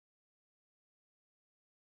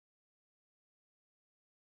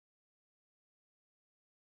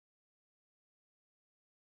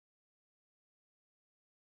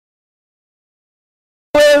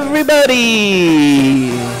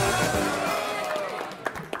Everybody!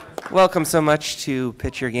 Welcome so much to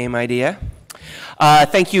Pitch Your Game Idea.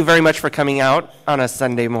 Thank you very much for coming out on a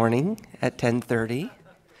Sunday morning at 10:30.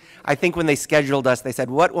 I think when they scheduled us, they said,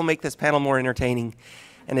 what will make this panel more entertaining?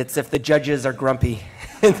 And it's if the judges are grumpy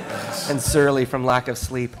and surly from lack of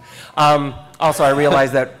sleep. Also, I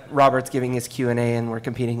realize that Robert's giving his Q&A and we're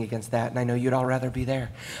competing against that, and I know you'd all rather be there.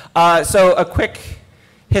 So a quick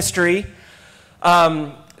history.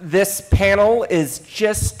 This panel is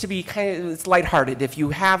just to be it's lighthearted. If you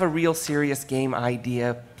have a real serious game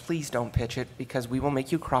idea, please don't pitch it because we will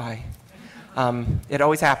make you cry. It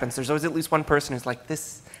always happens. There's always at least one person who's like,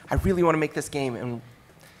 I really want to make this game, and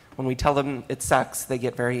when we tell them it sucks, they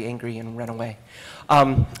get very angry and run away.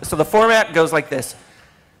 So the format goes like this.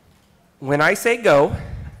 When I say go,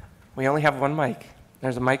 we only have one mic.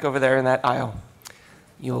 There's a mic over there in that aisle.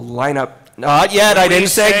 You'll line up. Not yet, I didn't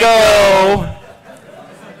say go.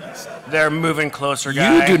 They're moving closer,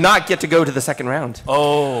 guy. You do not get to go to the second round.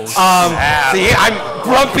 Oh, see, I'm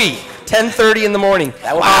grumpy. 10:30 in the morning.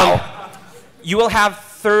 Wow. You will have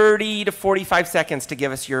 30 to 45 seconds to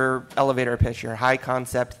give us your elevator pitch, your high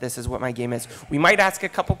concept. This is what my game is. We might ask a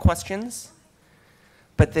couple questions,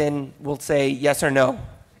 but then we'll say yes or no.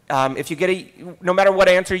 If you get no matter what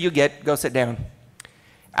answer you get, go sit down.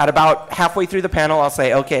 At about halfway through the panel, I'll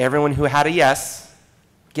say, okay, everyone who had a yes,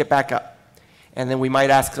 get back up. And then we might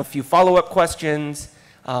ask a few follow-up questions,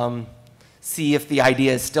 see if the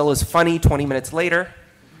idea is still as funny 20 minutes later.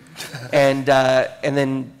 And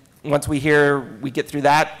then once we get through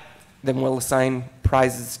that, then we'll assign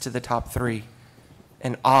prizes to the top three.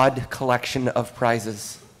 An odd collection of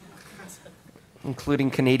prizes, including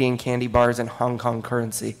Canadian candy bars and Hong Kong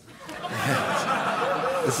currency.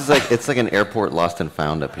 This is it's like an airport lost and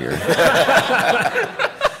found up here.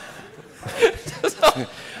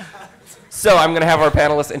 So I'm going to have our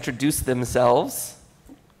panelists introduce themselves,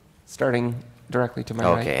 starting directly to my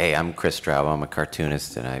right. Okay, hey, I'm Chris Straub. I'm a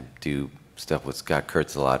cartoonist, and I do stuff with Scott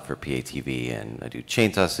Kurtz a lot for PATV, and I do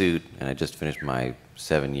Chainsaw Suit, and I just finished my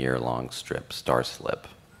 7-year-long strip, Star Slip.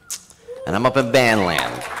 And I'm up in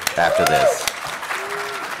Bandland after this.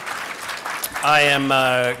 I am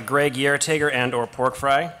Greg Yertager and or Pork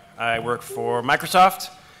Fry. I work for Microsoft,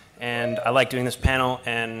 and I like doing this panel,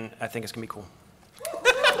 and I think it's going to be cool.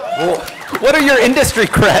 Well, what are your industry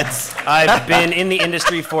creds? I've been in the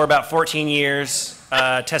industry for about 14 years,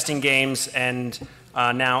 testing games, and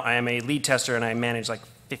now I am a lead tester, and I manage like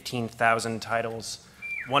 15,000 titles.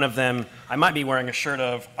 One of them, I might be wearing a shirt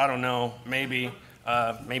of, I don't know, maybe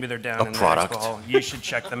they're down in the expo hall. You should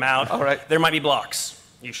check them out. All right. There might be blocks.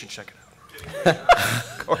 You should check it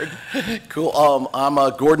out. Gordon. Cool. I'm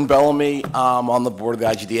Gordon Bellamy. I'm on the board of the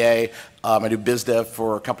IGDA. I do biz dev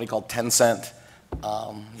for a company called Tencent.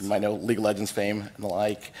 You might know League of Legends fame and the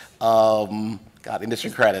like. Got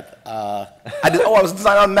industry credit. I was a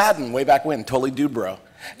designer on Madden way back when, totally dude bro.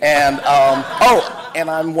 And and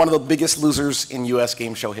I'm one of the biggest losers in U.S.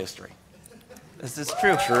 game show history. This is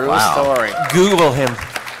true. True story. Google him.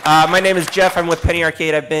 My name is Jeff. I'm with Penny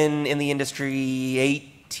Arcade. I've been in the industry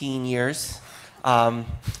 18 years.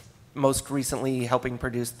 Most recently helping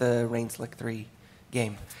produce the Rain Slick 3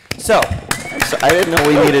 game. So I didn't know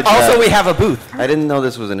we needed. Also, we have a booth. I didn't know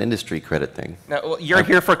this was an industry credit thing. No, well, you're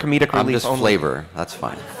here for comedic relief I'm just only. flavor. That's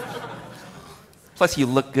fine. Plus, you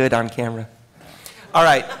look good on camera. All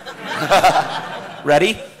right.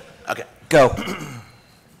 Ready? Okay. Go.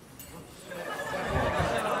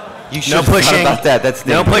 You should No pushing. have thought about that. That's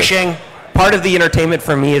No dangerous. pushing. Part of the entertainment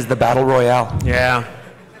for me is the battle royale. Yeah.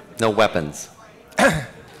 No weapons.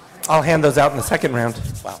 I'll hand those out in the second round.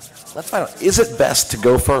 Wow. Let's find out. Is it best to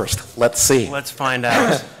go first? Let's see. Let's find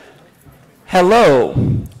out. Hello.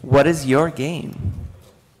 What is your game?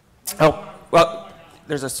 Oh, well,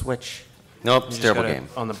 there's a switch. Nope, it's a terrible game.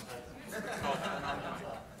 On the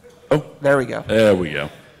Oh, there we go. There we go.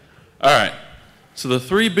 All right. So the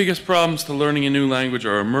three biggest problems to learning a new language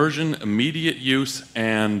are immersion, immediate use,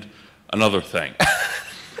 and another thing.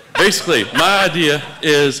 Basically, my idea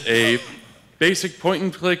is a basic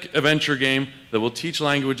point-and-click adventure game that will teach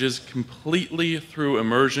languages completely through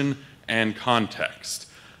immersion and context.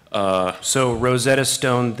 So Rosetta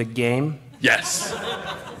Stone, the game? Yes.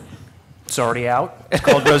 It's already out. It's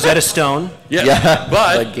called Rosetta Stone. Yes. Yeah.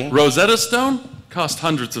 But game. Rosetta Stone costs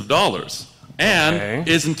hundreds of dollars and Okay.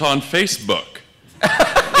 isn't on Facebook.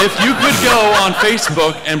 If you could go on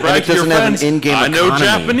Facebook and brag it to your doesn't have an friends, in-game I know economy."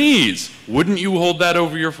 Japanese, wouldn't you hold that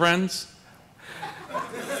over your friends?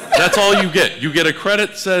 That's all you get. You get a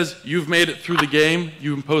credit says you've made it through the game.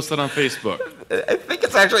 You can post that on Facebook. I think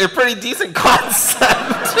it's actually a pretty decent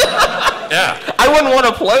concept. Yeah. I wouldn't want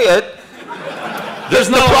to play it. There's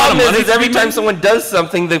The not a lot of problem money is to every be time made. someone does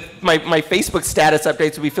something, my Facebook status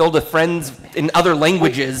updates will be filled with friends in other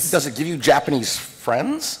languages. Does it give you Japanese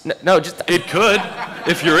friends? No, just It could,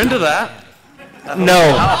 if you're into that.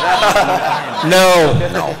 no.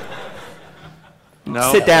 No.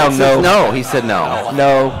 No. Sit down. No. No, he said no.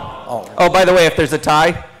 No. Oh, by the way, if there's a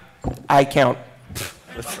tie, I count.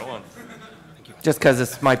 Just because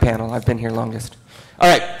it's my panel. I've been here longest. All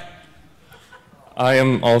right. I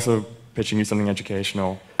am also pitching you something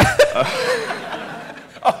educational.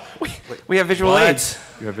 We have visual aids.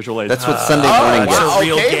 You have visual aids. That's what Sunday morning That's gets. a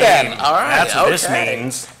real Okay game. then. All right, That's what this okay.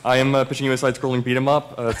 means. I am pitching you a side-scrolling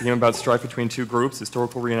beat-em-up. It's a game about strife between two groups,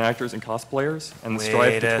 historical reenactors and cosplayers, and the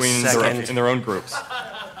strife Wait a between second. in their own groups.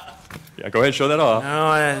 Yeah, go ahead, show that off.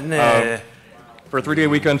 No, nah. For a 3-day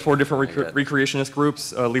weekend, 4 different recreationist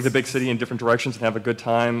groups leave the big city in different directions and have a good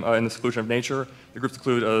time in the seclusion of nature. The groups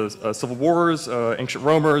include Civil Wars, Ancient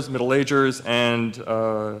Romers, Middle Agers, and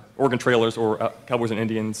Oregon Trailers, or Cowboys and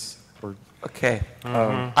Indians. Or, Okay.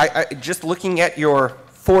 I just looking at your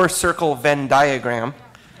 4-circle Venn diagram,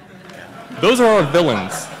 those are our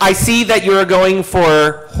villains. I see that you're going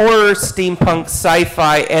for horror, steampunk,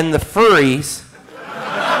 sci-fi, and the furries.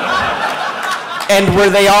 And where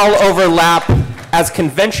they all overlap as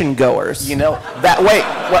convention goers. You know, wait,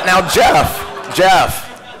 what now, Jeff,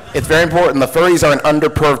 it's very important. The furries are an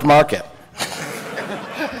underperved market.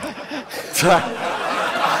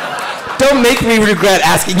 Don't make me regret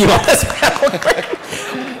asking you on this panel.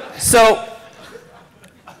 So,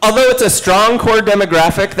 although it's a strong core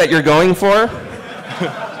demographic that you're going for,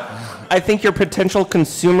 I think your potential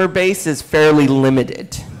consumer base is fairly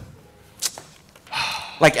limited.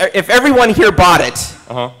 Like, if everyone here bought it,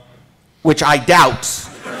 which I doubt,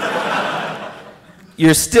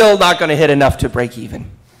 you're still not going to hit enough to break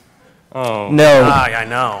even. Oh. No. I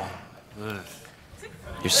know.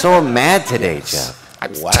 You're so mad today, Jeff.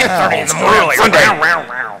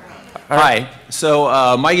 Hi.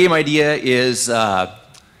 So my game idea is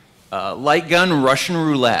light gun Russian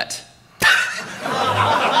roulette.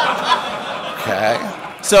 Okay.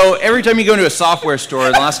 So every time you go into a software store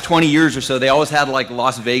in the last 20 years or so, they always had like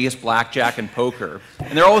Las Vegas blackjack and poker,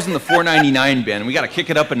 and they're always in the $4.99 bin. We got to kick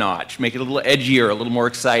it up a notch, make it a little edgier, a little more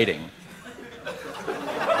exciting.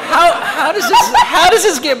 How does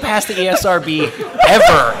this get past the ESRB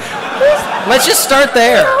ever? Let's just start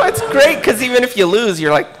there. No, it's great, because even if you lose,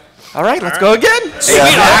 you're like, all right, let's go again.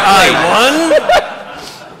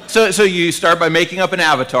 So you start by making up an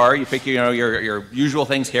avatar. You pick your usual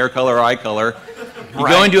things: hair color, eye color. You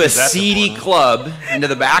go into a seedy club, into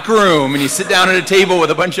the back room, and you sit down at a table with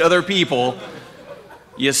a bunch of other people.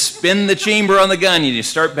 You spin the chamber on the gun, and you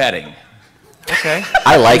start betting. Okay.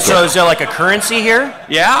 I like So it. is there like a currency here?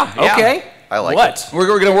 Yeah. Okay. I like What? We're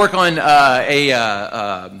going to work on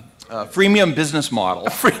a freemium business model.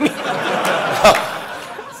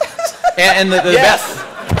 And the Yes.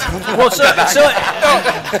 Well,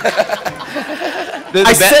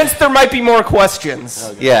 I sense there might be more questions.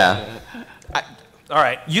 it. Yeah. all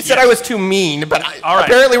right. You said I was too mean, but All right.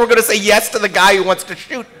 apparently we're going to say yes to the guy who wants to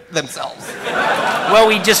shoot themselves. Well,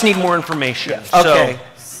 we just need more information. Okay.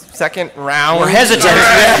 Second round. So we're hesitant.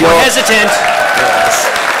 We're hesitant.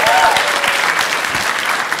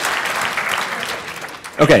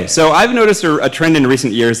 Okay, so I've noticed a trend in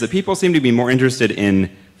recent years that people seem to be more interested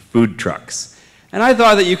in food trucks. And I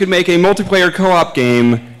thought that you could make a multiplayer co-op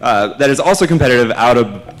game that is also competitive out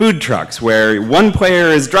of food trucks, where one player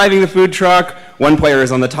is driving the food truck, one player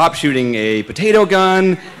is on the top shooting a potato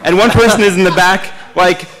gun, and one person is in the back,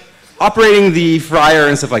 like, operating the fryer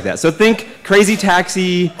and stuff like that. So think Crazy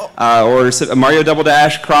Taxi or Mario Double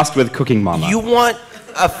Dash crossed with Cooking Mama. You want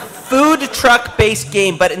a food truck-based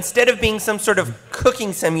game, but instead of being some sort of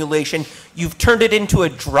cooking simulation, you've turned it into a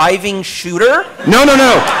driving shooter? No.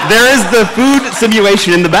 There is the food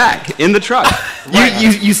simulation in the back, in the truck.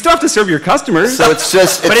 You still have to serve your customers. So it's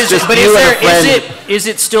just But you and a friend. is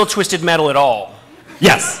it still Twisted Metal at all?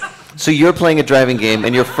 Yes. So you're playing a driving game,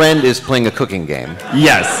 and your friend is playing a cooking game.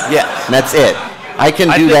 Yes. Yes. And that's it. I can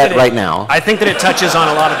do that right now. I think that it touches on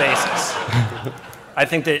a lot of bases. I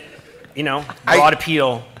think that, broad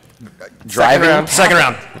appeal. Driving. Second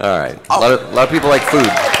round. All right. A lot of people like food.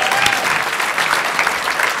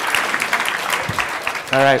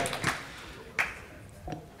 All right.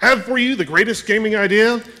 Have for you the greatest gaming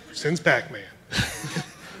idea since Pac-Man.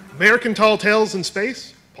 American Tall Tales in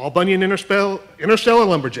Space, Paul Bunyan Interstellar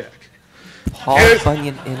Lumberjack. Paul Here's-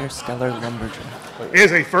 Bunyan Interstellar Lumberjack. It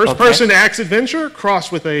is a first-person action adventure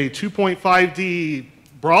crossed with a 2.5D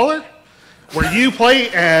brawler, where you play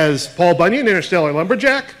as Paul Bunyan Interstellar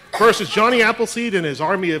Lumberjack versus Johnny Appleseed and his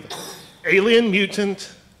army of alien,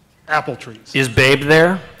 mutant, apple trees. Is Babe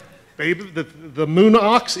there? Babe, the moon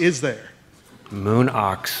ox is there. Moon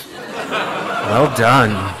ox. Well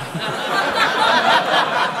done.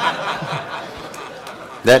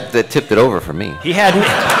 That tipped it over for me. He had me.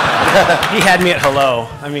 He had me at hello.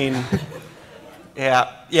 I mean, Yeah.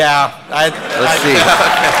 Let's see.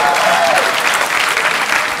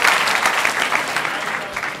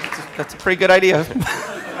 That's a pretty good idea.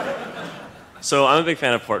 So I'm a big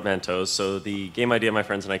fan of portmanteaus. So the game idea my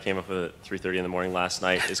friends and I came up with at 3:30 in the morning last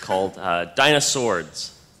night is called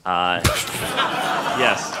Dinosaurs.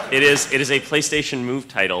 Yes, it is a PlayStation Move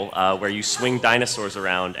title where you swing dinosaurs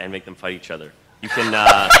around and make them fight each other. You can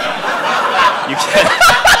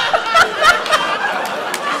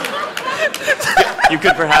you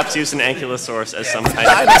could perhaps use an ankylosaurus as some kind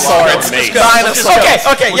of mate. Dinosaurs.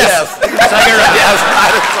 Okay, yes.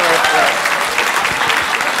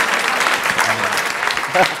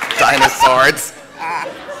 Dinosaurs.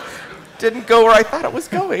 Didn't go where I thought it was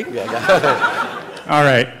going. All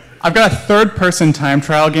right. I've got a third-person time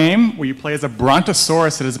trial game where you play as a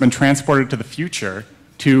brontosaurus that has been transported to the future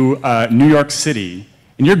to New York City.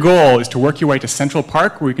 And your goal is to work your way to Central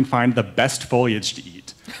Park where you can find the best foliage to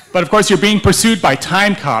eat. But of course, you're being pursued by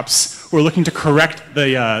time cops who are looking to correct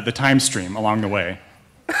the time stream along the way.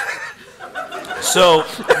 so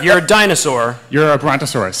you're a dinosaur. You're a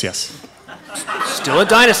brontosaurus, yes. Still a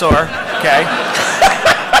dinosaur. Okay.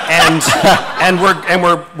 And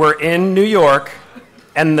we're in New York,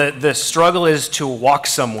 and the struggle is to walk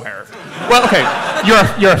somewhere. Well, okay,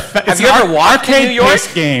 Have you ever walked in New York?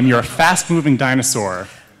 arcade-based game. You're a fast-moving dinosaur.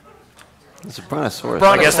 It's a brontosaurus.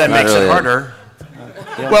 I guess that Not makes really it a- harder.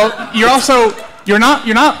 Well, you're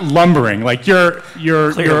not lumbering. Like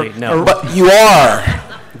Clearly, no. But you are.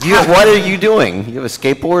 What are you doing? You have a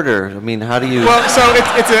skateboard, or I mean, how do you? Well, so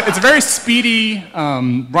it's a very speedy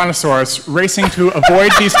brontosaurus racing to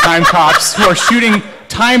avoid these time cops who are shooting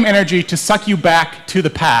time energy to suck you back to the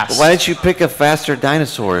past. Why didn't you pick a faster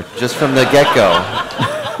dinosaur just from the get-go?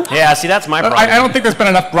 Yeah, see, that's my problem. I don't think there's been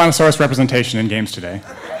enough brontosaurus representation in games today.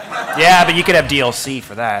 Yeah, but you could have DLC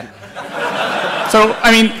for that. So,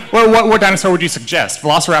 I mean, what dinosaur would you suggest?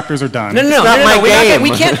 Velociraptors are done. No, we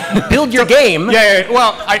can't build your game. Yeah.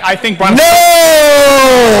 Well, I think brontosaurus.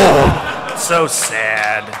 No! So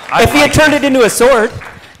sad. If he had turned it into a sword.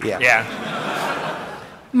 Yeah.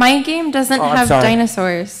 My game doesn't I'm have sorry.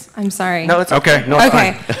 dinosaurs. I'm sorry. No, it's okay. No, it's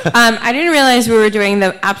Okay. fine. I didn't realize we were doing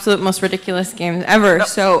the absolute most ridiculous games ever.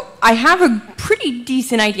 So I have a pretty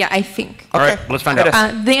decent idea, I think. All right, let's find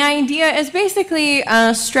out. The idea is basically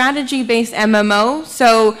a strategy-based MMO.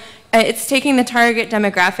 So it's taking the target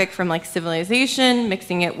demographic from like Civilization,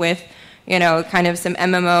 mixing it with, kind of some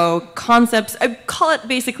MMO concepts. I call it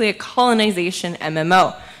basically a colonization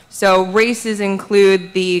MMO. So races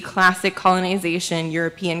include the classic colonization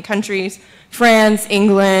European countries: France,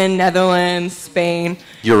 England, Netherlands, Spain.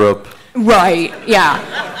 Europe. Right, yeah.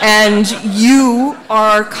 And you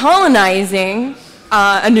are colonizing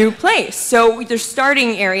a new place. So your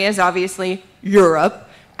starting area is obviously Europe,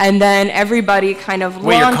 and then everybody kind of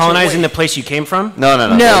Wait, you're launch colonizing away. the place you came from? No.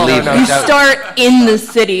 No, Leave. you start in the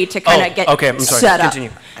city to kind of get okay, I'm sorry. set up.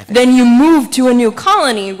 Continue. Then you move to a new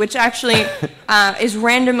colony, which actually is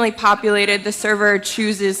randomly populated. The server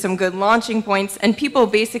chooses some good launching points, and people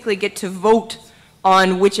basically get to vote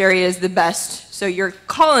on which area is the best. So you're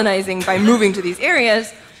colonizing by moving to these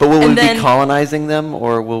areas. But will we and be then colonizing them,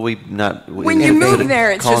 or will we not? when you move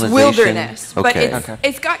there, it's just Colonization? wilderness. But Okay.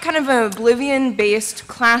 it's got kind of an Oblivion-based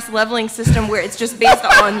class leveling system where it's just based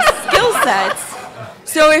on skill sets.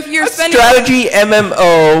 So if you're spending Strategy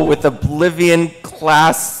MMO with Oblivion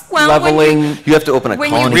class Well, leveling. You have to open a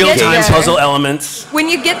when you colony. get Real-time there- puzzle elements. When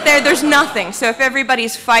you get there, there's nothing. So if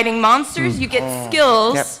everybody's fighting monsters, you get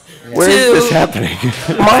skills. Yep. Where to, is this happening? I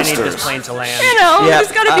need Monsters. this plane to land. Yeah. Yep.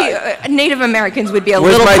 There's got to be Native Americans would be a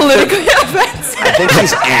Where's little my politically offensive. I think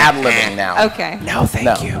he's ad-libbing now. Okay. No,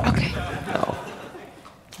 thank you. Okay.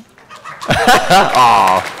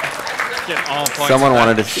 Someone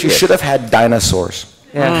wanted to see She it. should have had dinosaurs.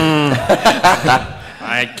 I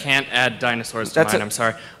can't add dinosaurs to That's mine, a- I'm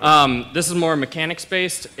sorry. This is more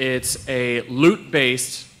mechanics-based. It's a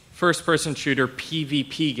loot-based first-person shooter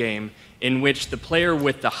PvP game in which the player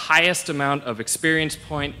with the highest amount of experience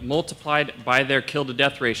point multiplied by their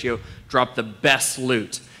kill-to-death ratio drop the best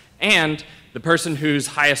loot. And the person whose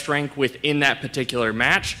highest rank within that particular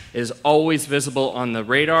match is always visible on the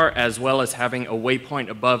radar, as well as having a waypoint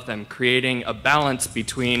above them, creating a balance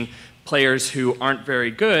between players who aren't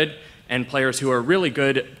very good and players who are really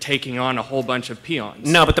good taking on a whole bunch of peons.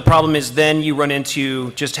 No, but the problem is then you run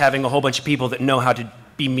into just having a whole bunch of people that know how to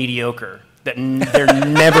be mediocre, that they're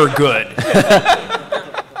never good.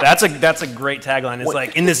 That's a great tagline. It's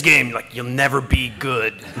like, in this game, like, you'll never be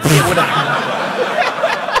good.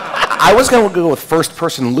 I was going to go with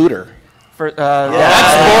first-person looter. That's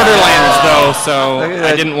Borderlands, though, so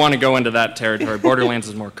I didn't want to go into that territory. Borderlands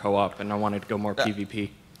is more co-op, and I wanted to go more PvP.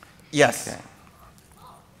 Yes.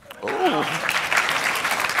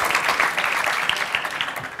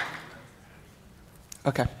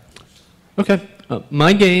 Okay. Okay.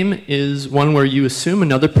 My game is one where you assume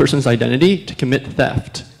another person's identity to commit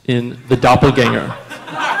theft in The Doppelganger.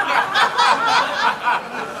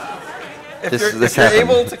 If you're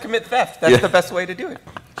able to commit theft, that's the best way to do it.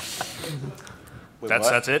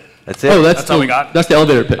 That's it? That's it? Oh, That's all we got? That's the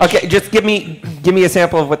elevator pitch. Okay, just give me a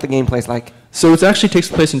sample of what the gameplay's like. So it actually takes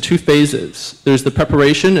place in 2 phases. There's the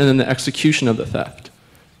preparation and then the execution of the theft.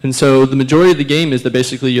 And so the majority of the game is that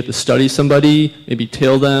basically you have to study somebody, maybe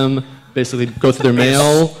tail them, basically go through their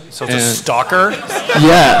mail. So it's a stalker?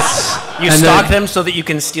 Yes. You stalk them so that you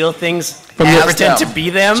can steal things and pretend to be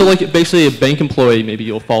them? So like basically a bank employee, maybe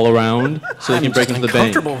you'll follow around so you can break into the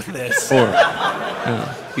bank. I'm uncomfortable with this. Or,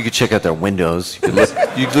 You could check out their windows.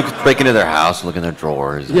 You could break into their house, look in their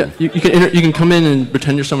drawers. yeah, you can come in and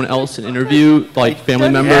pretend you're someone else and interview like family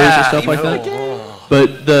members and stuff like that. But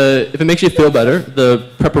if it makes you feel better, the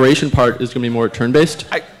preparation part is going to be more turn-based.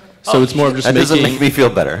 So it's more of just that making... doesn't make me feel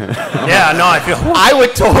better. Yeah, no, I feel... I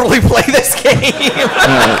would totally play this game.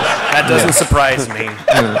 That doesn't surprise me.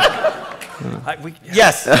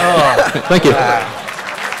 Yes. Thank you.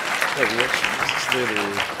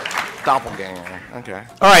 Doppelganger. Okay.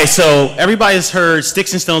 All right, so everybody's heard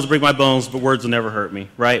sticks and stones break my bones, but words will never hurt me,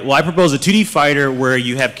 right? Well, I propose a 2D fighter where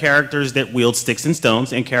you have characters that wield sticks and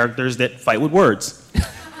stones and characters that fight with words.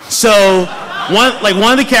 So one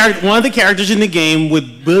of the characters in the game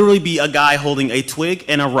would literally be a guy holding a twig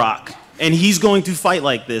and a rock, and he's going to fight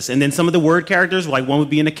like this. And then some of the word characters, like one would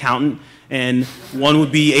be an accountant, and one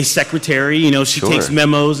would be a secretary. You know, she takes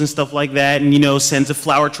memos and stuff like that, and sends a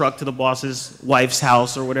flower truck to the boss's wife's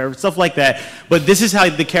house or whatever, stuff like that. But this is how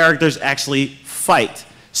the characters actually fight.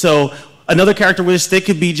 So another character with a stick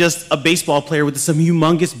could be just a baseball player with some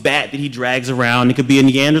humongous bat that he drags around. It could be a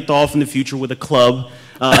Neanderthal from the future with a club.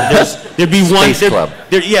 There'd be one Space Club.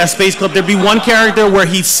 Space Club. There'd be one character where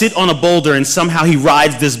he'd sit on a boulder and somehow he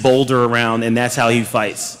rides this boulder around, and that's how he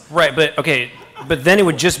fights. Right, but then it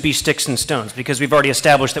would just be sticks and stones because we've already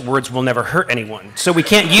established that words will never hurt anyone. So we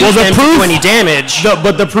can't use them to do any damage.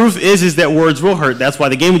 But the proof is that words will hurt. That's why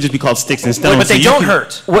the game would just be called Sticks and Stones. But they don't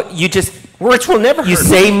hurt. Words will never hurt. You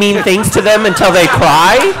say mean things to them until they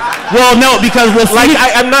cry? Well, no, because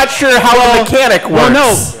I'm not sure how the mechanic works. Well,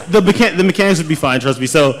 no, the mechanics would be fine. Trust me.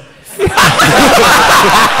 So.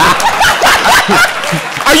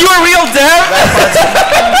 Are you a real dev?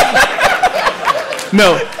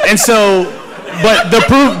 No, and so, but the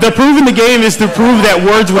proof in the game is to prove that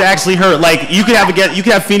words would actually hurt. Like you could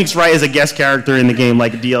have Phoenix Wright as a guest character in the game,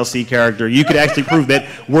 like a DLC character. You could actually prove that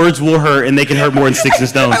words will hurt and they can hurt more than sticks and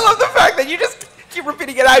stones. I love the fact that you just keep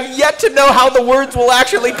repeating it. I've yet to know how the words will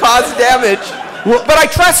actually cause damage. Well, but I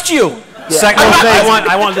trust you. Yeah.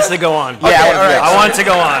 I want this to go on. Okay, all right. I want it to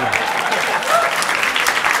go on.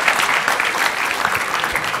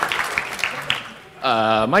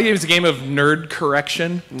 My game is a game of nerd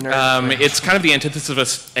correction. It's kind of the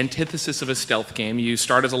antithesis of a stealth game. You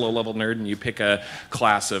start as a low-level nerd and you pick a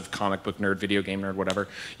class of comic book nerd, video game nerd, whatever.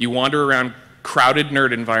 You wander around crowded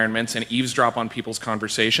nerd environments and eavesdrop on people's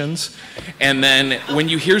conversations. And then when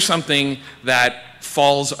you hear something that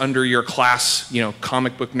falls under your class,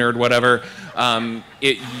 comic book nerd, whatever,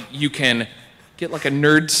 you can get like a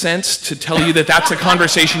nerd sense to tell you that that's a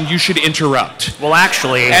conversation you should interrupt. Well,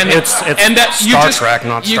 actually, it's Star Trek,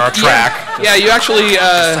 not Star Trek. Yeah, you actually.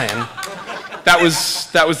 That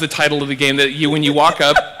was the title of the game. That when you walk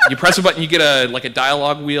up, you press a button, you get a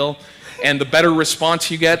dialogue wheel, and the better response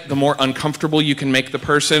you get, the more uncomfortable you can make the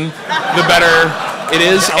person, the better it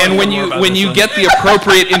is. And when you get the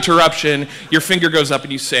appropriate interruption, your finger goes up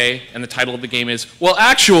and you say, and the title of the game is, well,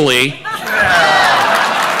 actually.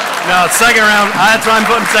 No, second round. That's why I'm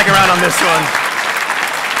putting second round on this one.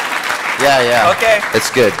 Yeah. Okay.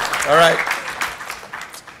 It's good. All right.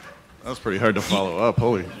 That was pretty hard to follow up.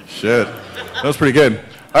 Holy shit. That was pretty good.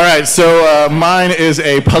 All right, so mine is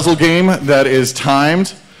a puzzle game that is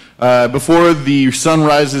timed. Before the sun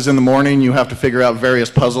rises in the morning, you have to figure out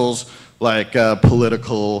various puzzles like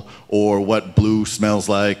political or what blue smells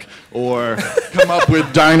like, or come up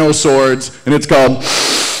with dino swords, and it's called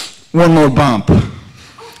One More Bump.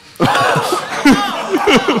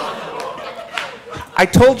 I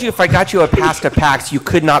told you if I got you a pass to PAX, you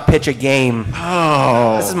could not pitch a game.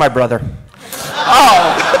 Oh. This is my brother.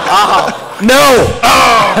 Oh. No.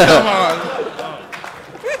 Oh, come on.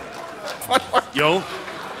 one more. Yo.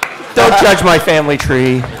 Don't judge my family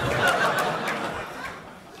tree.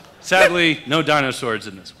 Sadly, no dinosaurs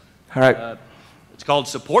in this one. All right. It's called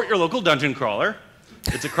Support Your Local Dungeon Crawler.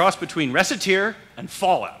 It's a cross between Recettear and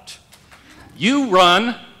Fallout. You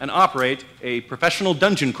run and operate a professional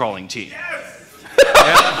dungeon crawling team. Yeah.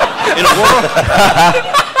 In a world.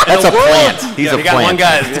 That's a plant. He's a you got plant. one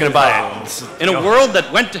guy that's gonna buy it. In a world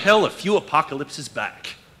that went to hell a few apocalypses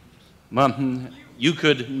back, you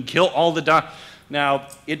could kill all the Now,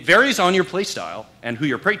 it varies on your playstyle and who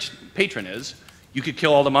your patron is. You could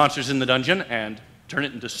kill all the monsters in the dungeon and turn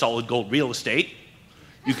it into solid gold real estate.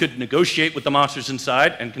 You could negotiate with the monsters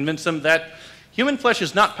inside and convince them that human flesh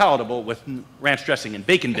is not palatable with ranch dressing and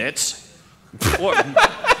bacon bits. Or,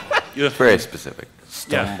 Very specific.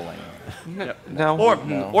 Stumbling. No.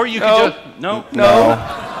 Or you could just no.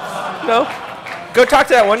 Go talk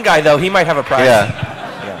to that one guy though. He might have a prize.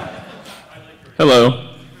 Yeah.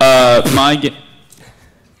 Hello. My game.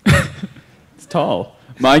 It's tall.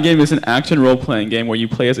 My game is an action role-playing game where you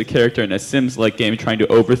play as a character in a Sims-like game trying to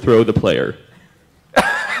overthrow the player.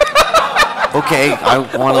 Okay, I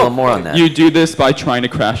want a little more on that. You do this by trying to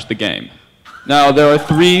crash the game. Now, there are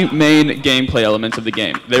three main gameplay elements of the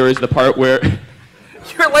game. There is the part where...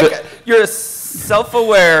 You're a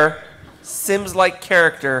self-aware, Sims-like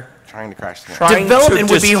character Trying to crash the game. trying Development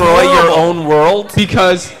to would be destroy your horrible. own world.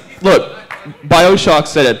 Because, look, BioShock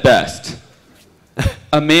said it best.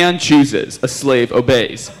 A man chooses, a slave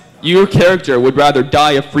obeys. Your character would rather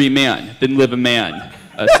die a free man than live a man,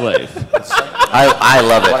 a slave. I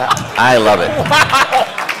love it. I love it.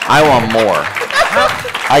 I want more.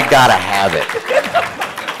 I gotta have it.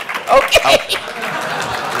 Okay.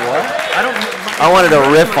 I wanted to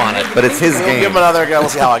riff on it, but it's his We'll game. give him another go. We'll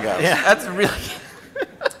see how it goes. Yeah, that's really.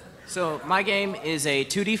 So my game is a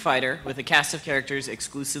 2D fighter with a cast of characters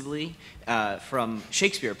exclusively from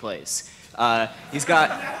Shakespeare plays. He's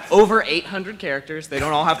got over 800 characters. They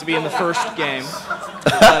don't all have to be in the first game.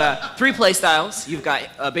 But 3 play styles. You've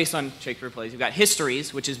got, based on Shakespeare plays, you've got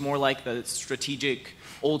histories, which is more like the strategic,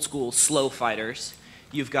 old school, slow fighters.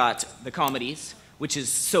 You've got the comedies, which is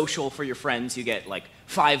social for your friends. You get like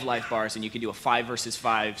 5 life bars and you can do a 5 versus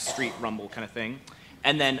 5 street rumble kind of thing.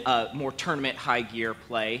 And then more tournament high gear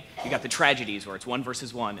play. You got the tragedies where it's 1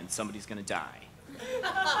 versus 1 and somebody's gonna die.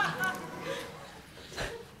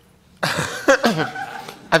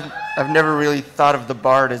 I've never really thought of the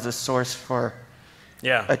Bard as a source for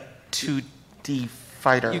a 2D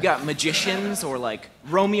fighter. You got magicians or like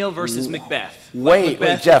Romeo versus Macbeth. Wait,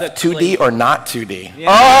 Jeff, 2D or not 2D? Yeah.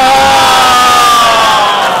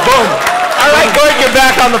 Boom! All right, Gordon, get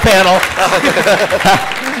back on the panel.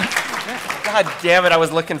 God damn it, I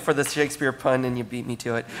was looking for the Shakespeare pun and you beat me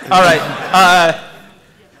to it. All right.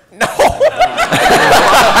 No.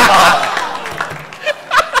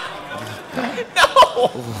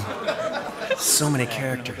 So many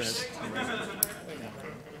characters.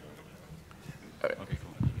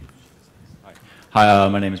 Hi,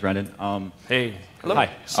 my name is Brandon. Hey. Hello. Hi.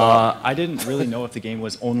 So, I didn't really know if the game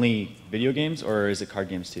was only video games or is it card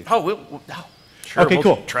games too? Oh, sure. Okay, we'll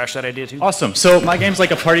cool. Trash that idea too. Awesome. So my game's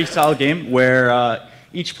like a party-style game where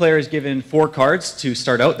each player is given 4 cards to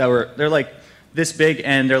start out. They're like this big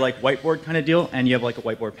and they're like whiteboard kind of deal, and you have like a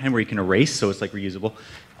whiteboard pen where you can erase, so it's like reusable.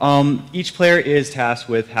 Each player is tasked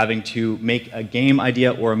with having to make a game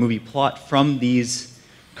idea or a movie plot from these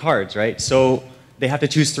cards, right? So they have to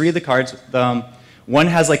choose 3 of the cards. One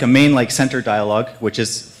has like a main like center dialogue, which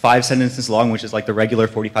is 5 sentences long, which is like the regular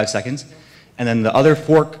 45 seconds. And then the other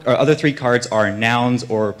 3 cards are nouns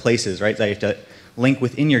or places, right? That you have to link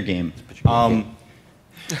within your game.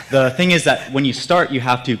 The thing is that when you start, you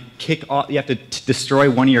have to destroy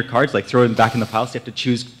one of your cards, like throw it back in the pile, so you have to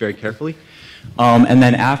choose very carefully. And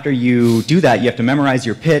then after you do that, you have to memorize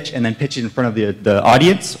your pitch and then pitch it in front of the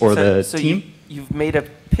audience or the team. You've made a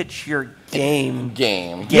pitch your game.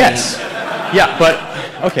 Yes. Yeah, but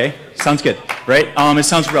okay, sounds good, right? It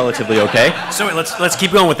sounds relatively okay. So wait, let's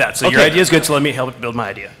keep going with that. So your Okay. idea is good, so let me help build my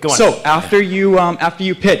idea. Go on. So after you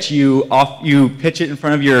pitch, you pitch it in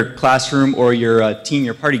front of your classroom or your team,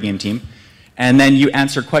 your party game team, and then you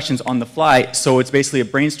answer questions on the fly. So it's basically a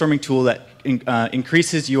brainstorming tool that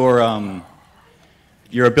increases your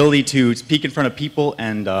ability to speak in front of people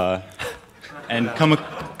and come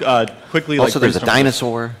quickly. Also, like there's a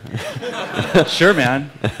dinosaur. Sure,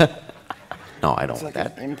 man. No, I don't. It's like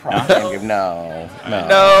that. an improv game. No.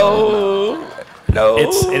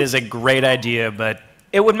 It is a great idea, but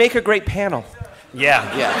it would make a great panel. Yeah.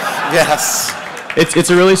 Yes.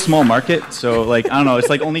 It's a really small market, so like I don't know. It's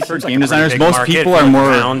like only for Seems like game a pretty designers. big Most market, people are look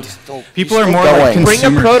more around. people are more going. like Bring a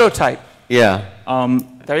consumers. prototype. Yeah.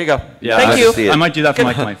 There you go. Yeah, Thank you. I might do that for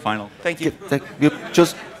Good. my final. Thank you.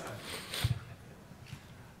 Just.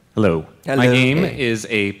 Hello. Hello. My game Hey. is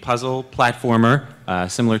a puzzle platformer,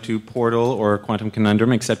 similar to Portal or Quantum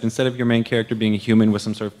Conundrum, except instead of your main character being a human with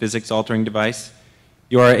some sort of physics-altering device,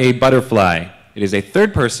 you are a butterfly. It is a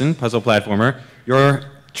third-person puzzle platformer. You're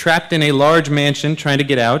trapped in a large mansion trying to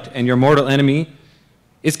get out, and your mortal enemy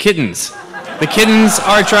is kittens. The kittens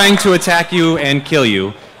are trying to attack you and kill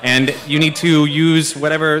you, and you need to use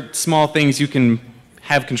whatever small things you can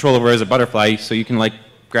have control over as a butterfly, so you can like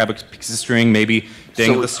grab a piece of string, maybe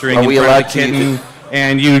dangle the string in front of the kitten,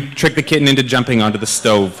 and you trick the kitten into jumping onto the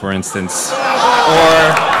stove, for instance.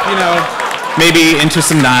 Or, you know, maybe into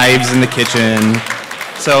some knives in the kitchen.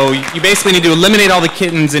 So you basically need to eliminate all the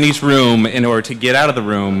kittens in each room in order to get out of the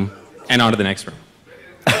room and onto the next room.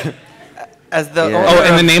 As the Oh,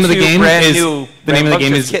 and the name of the game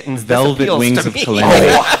is kittens, Velvet Wings of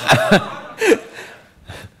Calamity.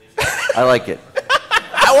 I like it.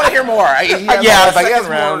 I want to hear more. Yeah, I guess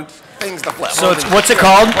round. more things to flip. So what's it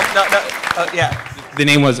called? Yeah. The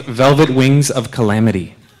name was Velvet Wings of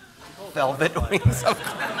Calamity. Velvet Wings of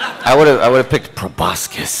I would have picked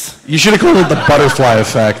proboscis. You should have called it the butterfly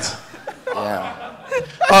effect. Yeah.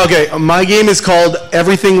 Okay, my game is called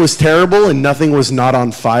Everything Was Terrible and Nothing Was Not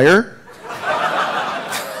on Fire.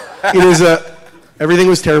 It is Everything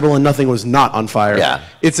Was Terrible and Nothing Was Not on Fire. Yeah.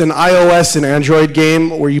 It's an iOS and Android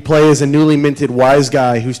game where you play as a newly minted wise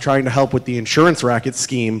guy who's trying to help with the insurance racket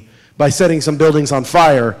scheme by setting some buildings on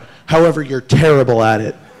fire. However, you're terrible at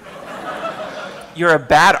it. You're a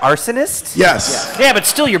bad arsonist? Yes. Yeah, but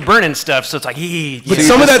still you're burning stuff, so it's like, But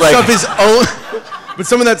some of that stuff is owned. But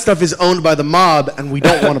some of that stuff is owned by the mob, and we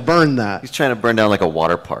don't want to burn that. He's trying to burn down like a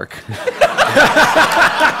water park.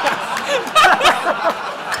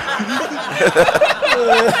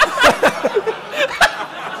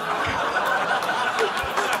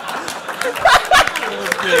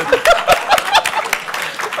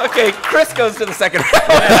 Okay, Chris goes to the second round.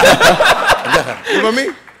 What about me?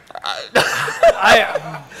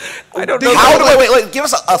 I don't know. Wait, give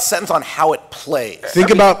us a sense on how it plays. Think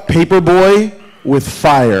about Paperboy with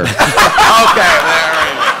fire. Okay, there it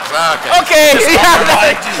is. Okay, yeah,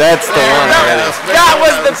 That's the one. that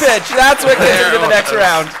was the pitch. That's what gets into the next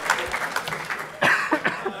round.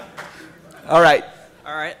 All right.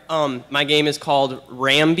 All right. My game is called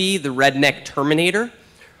Rambi, the Redneck Terminator.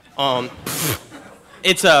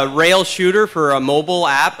 It's a rail shooter for a mobile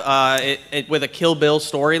app with a Kill Bill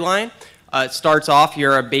storyline. It starts off,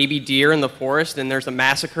 you're a baby deer in the forest, and there's a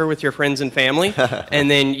massacre with your friends and family. And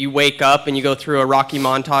then you wake up and you go through a Rocky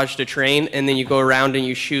montage to train, and then you go around and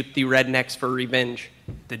you shoot the rednecks for revenge.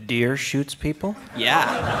 The deer shoots people?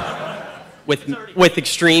 Yeah. With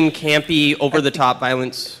extreme, campy, over-the-top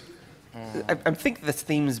violence. I think this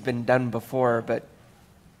theme's been done before, but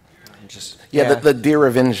just The deer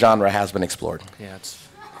revenge genre has been explored. Yeah, it's.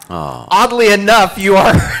 Oddly enough, you're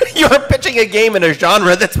pitching a game in a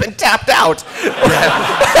genre that's been tapped out.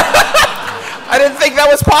 I didn't think that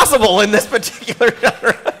was possible in this particular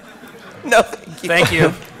genre. No, thank you.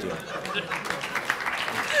 Thank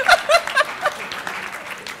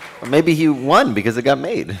you. Maybe he won because it got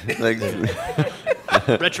made. Like,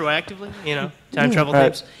 retroactively, time travel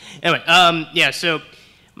tapes. Anyway, yeah, so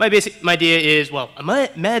my idea is, a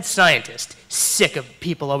mad scientist, sick of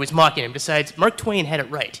people always mocking him, decides Mark Twain had it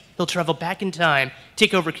right. He'll travel back in time,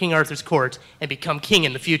 take over King Arthur's court, and become king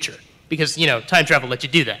in the future. Because, time travel lets you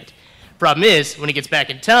do that. Problem is, when he gets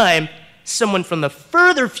back in time, someone from the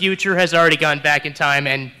further future has already gone back in time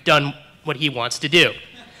and done what he wants to do.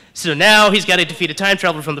 So now he's got to defeat a time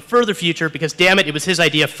traveler from the further future because, damn it was his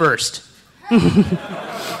idea first.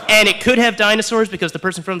 And it could have dinosaurs because the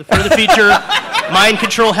person from the further future, mind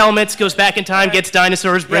control helmets, goes back in time, gets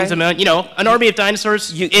dinosaurs, brings them out. An army of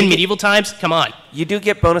dinosaurs in medieval times. Come on. You do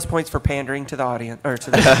get bonus points for pandering to the audience or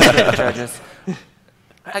to the judges.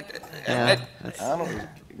 I don't know what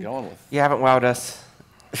you're going with. You haven't wowed us.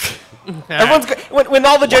 Everyone's when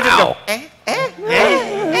all the judges go.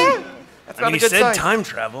 That's not a he good said sign. time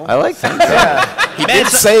travel. I like time travel. He did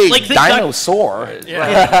say dinosaur.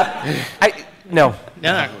 No.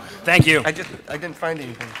 Thank you. I didn't find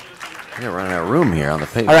anything. We're running out of room here on the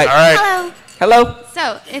page. All right. Hello. Hello.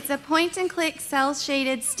 So, it's a point-and-click,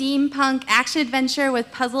 cel-shaded steampunk action-adventure with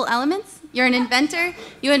puzzle elements. You're an inventor.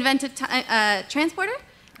 You invent a transporter,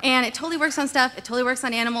 and it totally works on stuff. It totally works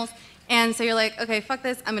on animals. And so you're like, okay, fuck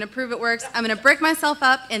this. I'm going to prove it works. I'm going to brick myself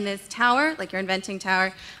up in this tower, like you're inventing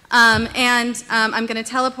tower, and I'm going to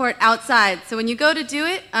teleport outside. So when you go to do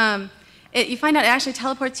it, you find out it actually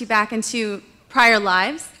teleports you back into prior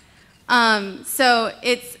lives. So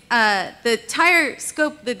it's the entire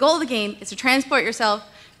scope, the goal of the game is to transport yourself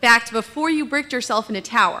back to before you bricked yourself in a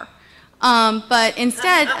tower. But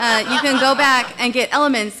instead, you can go back and get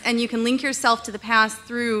elements, and you can link yourself to the past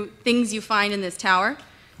through things you find in this tower.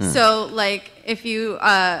 So, like, if you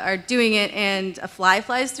are doing it and a fly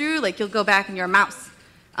flies through, like, you'll go back and you're a mouse.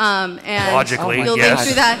 And Logically, you'll yes. link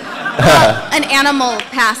through that. An animal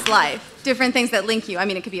past life, different things that link you. I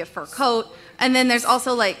mean, it could be a fur coat. And then there's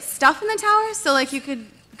also, like, stuff in the tower. So, like, you could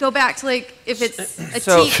go back to, like, if it's a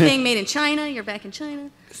teak thing made in China, you're back in China.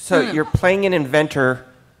 So you're playing an inventor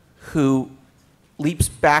who leaps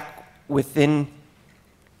back within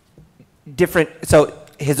different, so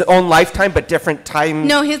his own lifetime, but different time.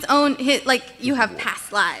 No, like, you have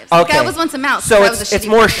past lives. Okay. The guy was once a mouse. So the guy was a it's shitty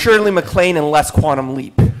more person. Shirley MacLaine and less Quantum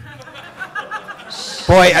Leap.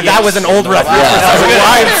 Boy, that was an old reference.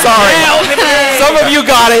 I'm sorry. Some of you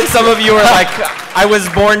got it. Some of you were like, I was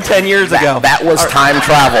born 10 years ago. That was time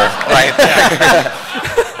travel, right?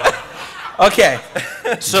 Okay.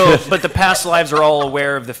 So, but the past lives are all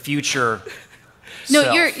aware of the future. No,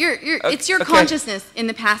 self. it's your Okay. consciousness in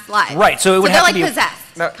the past life. Right, so it would they're have like to be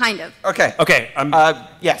possessed, kind of. Okay. Okay.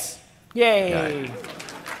 Yes. Yay.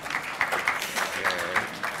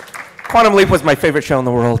 Quantum Leap was my favorite show in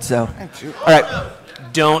the world, so. All right.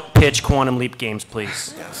 Don't pitch Quantum Leap games,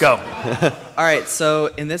 please. Go. All right, so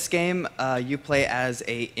in this game, you play as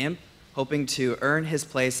a imp hoping to earn his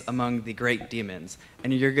place among the great demons.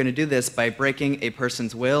 And you're going to do this by breaking a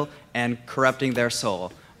person's will and corrupting their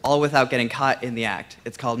soul, all without getting caught in the act.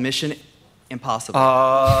 It's called Mission Impossible.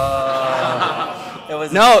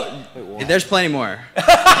 No, there's plenty more. So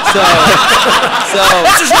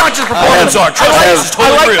this is not just performance art. Trust me, this is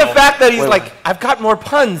totally I like real. the fact that he's like, I've got more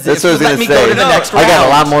puns. That's if what you I let was me gonna go say. to the next round. I got a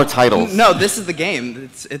lot more titles. No, this is the game.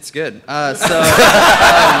 It's good.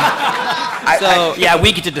 Yeah,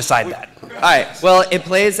 we get to decide that. All right. Well, it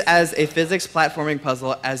plays as a physics platforming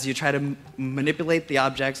puzzle as you try to manipulate the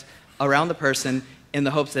objects around the person in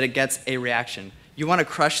the hopes that it gets a reaction. You want to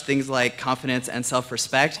crush things like confidence and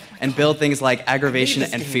self-respect and build things like aggravation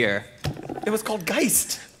and fear. It was called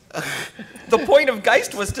Geist. The point of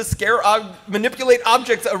Geist was to manipulate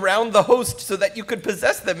objects around the host so that you could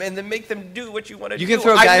possess them and then make them do what you want to do. You can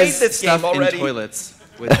throw I guys' made this stuff game in already. toilets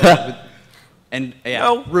and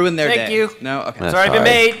No. ruin their Thank day. you. No, okay. It's already been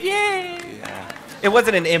made. Yay! It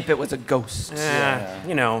wasn't an imp, it was a ghost.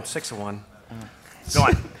 You know, 6 of 1. Go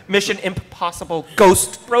on. Mission Impossible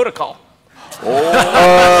Ghost Protocol.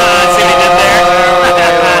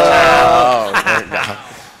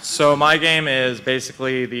 So my game is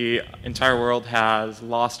basically the entire world has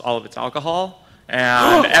lost all of its alcohol,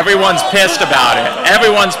 and everyone's pissed about it.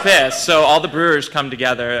 Everyone's pissed. So all the brewers come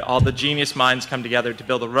together, all the genius minds come together to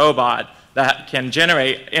build a robot that can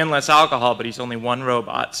generate endless alcohol, but he's only one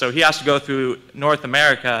robot. So he has to go through North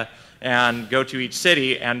America and go to each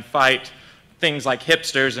city and fight things like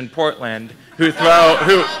hipsters in Portland who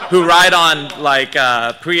ride on like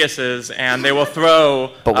Priuses, and they will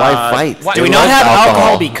throw. But why fight? Do we not have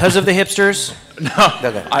alcohol because of the hipsters?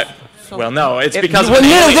 Well, no, it's because Well,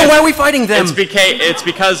 no, then why are we fighghting them? It's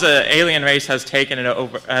because an alien race has taken it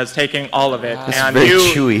over, has taken all of it, and very you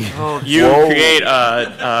chewy. you Whoa. create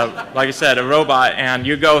like I said, a robot, and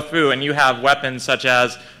you go through and you have weapons such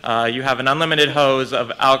as you have an unlimited hose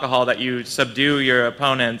of alcohol that you subdue your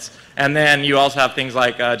opponents, and then you also have things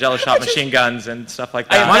like jello shot machine guns and stuff like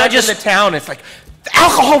that. Why not just the town? It's like, the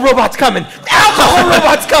alcohol robot's coming! The alcohol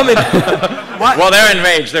robot's coming! Well, they're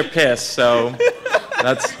enraged, they're pissed, so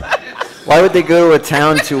that's. Why would they go to a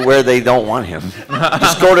town to where they don't want him?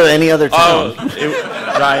 Just go to any other town.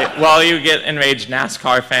 Right. Well, you get enraged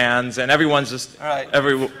NASCAR fans, and everyone's just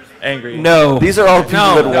angry. No. These are all people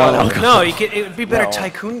that want alcohol. No, it would be a better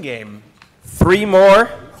tycoon game. 3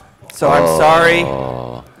 more. So I'm sorry.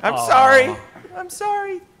 Oh. I'm sorry. I'm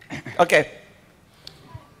sorry. Okay.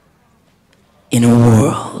 In a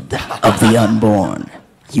world of the unborn,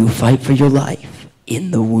 you fight for your life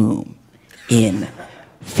in the womb, in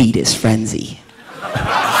fetus frenzy.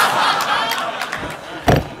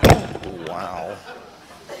 Wow.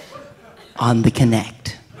 On the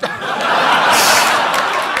Connect.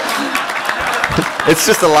 It's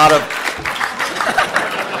just a lot of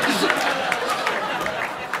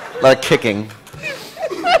kicking.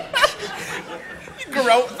 You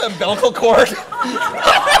grow with the umbilical cord.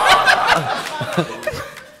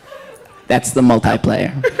 That's the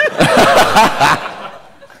multiplayer.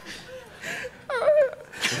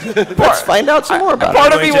 Let's find out some more about it.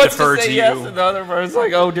 Part of me wants to say yes, and the other part is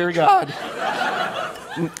like, oh dear God.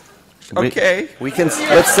 Okay. We can,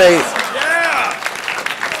 let's say,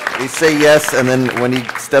 we say yes, and then when he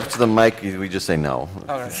steps to the mic, we just say no.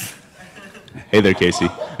 All right. Hey there, Casey.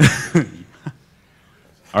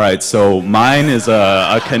 All right, so mine is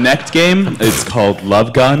a Connect game. It's called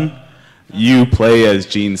Love Gun. You play as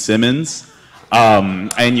Gene Simmons,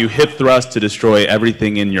 and you hip thrust to destroy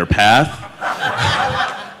everything in your path.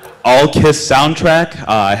 All Kiss soundtrack.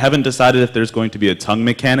 I haven't decided if there's going to be a tongue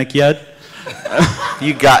mechanic yet.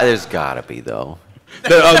 There's gotta be though.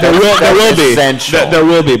 There will be. Essential. There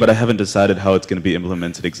will be, but I haven't decided how it's going to be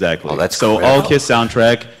implemented exactly. Oh, that's so critical. All Kiss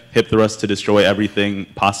soundtrack, hip thrust to destroy everything,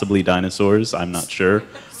 possibly dinosaurs. I'm not sure.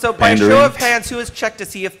 So by Pandering. show of hands, who has checked to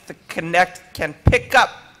see if the Kinect can pick up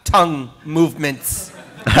tongue movements?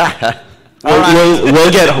 We'll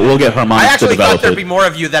get harmonics I to actually develop thought there'd it. be more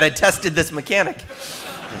of you that had tested this mechanic.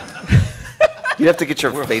 You have to get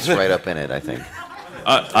your face right up in it, I think.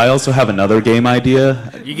 I also have another game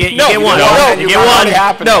idea. You get No, one. no, You you get already one.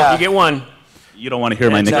 happened, No, yeah. you get one. You don't want to hear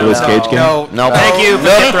my Nicolas Cage game? No. Thank you for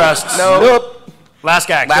the hip thrusts. Nope. Last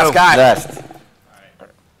guy. Last go. guy.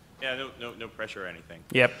 Yeah, no pressure or anything.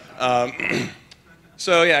 Yep.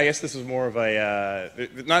 So yeah, I guess this is more of a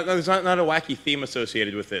there's not a wacky theme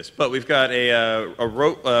associated with this, but we've got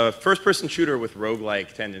a first-person shooter with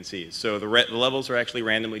roguelike tendencies. So the levels are actually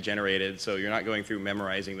randomly generated, so you're not going through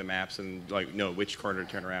memorizing the maps and know which corner to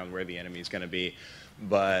turn around, where the enemy is going to be.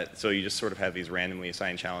 But so you just sort of have these randomly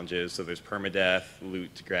assigned challenges. So there's permadeath,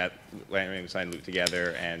 randomly assigned loot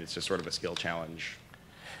together, and it's just sort of a skill challenge.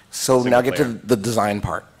 So now get to player. the design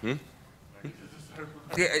part.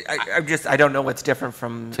 I don't know what's different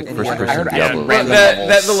from. like any first other- person Diablo.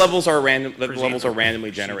 The levels are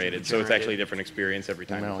randomly generated, so it's actually a different experience every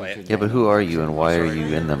time you play it. Yeah, but who are you and why are you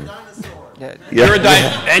in them? Yeah. You're a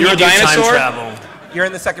And you're you a do time dinosaur. travel. You're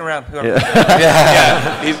in the second round. Whoever.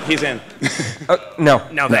 Yeah, he's in. No.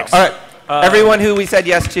 No, thanks. All right. Everyone who we said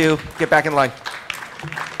yes to, get back in line.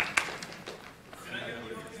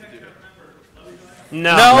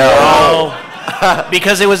 No.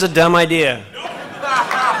 Because it was a dumb idea.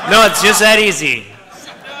 No, it's just that easy.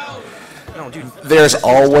 No, dude. There's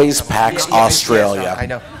always PAX Australia. I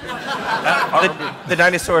know. The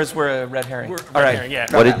dinosaurs were a red herring. All right. Yeah.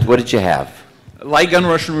 What did you have? Light gun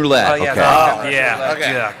Russian roulette. Oh, yeah. Okay. Yeah.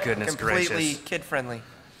 Okay. Yeah. Goodness Completely gracious. kid-friendly.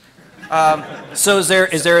 So is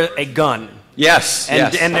there a gun? Yes.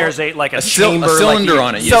 And yes. and there's a a chamber cylinder like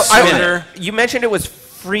on it. So You spin it. you mentioned it was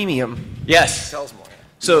freemium. Yes.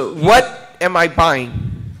 So What am I buying?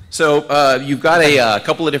 So you've got a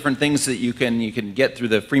couple of different things that you can get through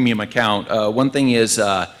the freemium account. One thing is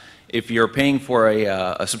if you're paying for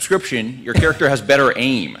a subscription, your character has better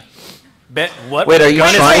aim. What? Wait, are you Gun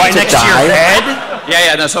is trying right to next to your die? head?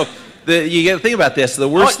 Yeah. No. So you got to think about this. The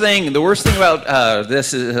worst thing about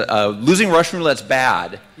this is losing Russian roulette's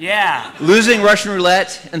bad. Yeah. Losing Russian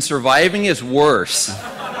roulette and surviving is worse.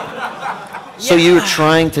 So you were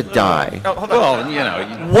trying to die. Oh, hold on. Well, you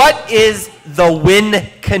know, What is the win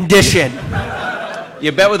condition?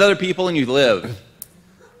 you bet with other people and you live.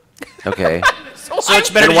 Okay. So it's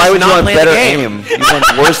better Then to why just would you not want play better the game. aim? You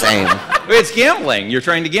want worse aim. It's gambling. You're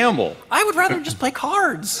trying to gamble. I would rather just play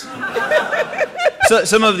cards. So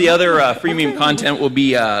some of the other freemium content will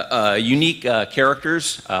be unique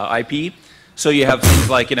characters, IP. So you have things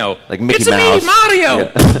like, Like Mickey it's Mouse. me,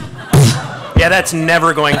 Mario. Yeah, that's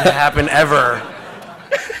never going to happen ever.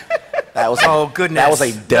 That was Oh, goodness. That was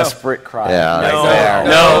a desperate cry. Yeah, No,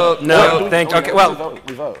 right there. no, thank you. Okay, well,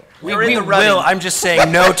 We vote. we We will. I'm just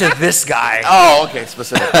saying no to this guy. Oh, okay,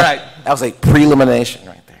 specific. Right. That was a prelimination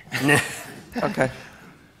right there. Okay.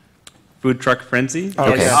 Food truck frenzy.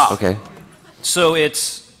 Okay. yes. Okay. So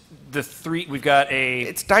it's the three. We've got a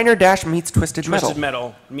It's Diner Dash meets Twisted Metal. Twisted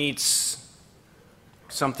Metal meets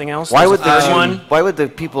something else. Why There's would a third one? Why would the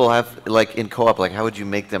people have in co-op? How would you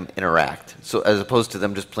make them interact? So as opposed to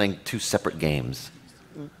them just playing two separate games.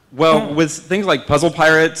 Well, with things like Puzzle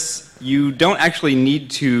Pirates, you don't actually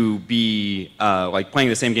need to be playing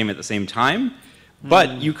the same game at the same time, but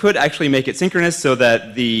you could actually make it synchronous so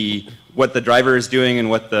that what the driver is doing and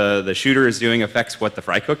what the shooter is doing affects what the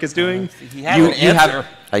fry cook is doing. He has an answer.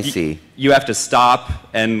 I see. You have to stop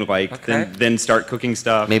and then start cooking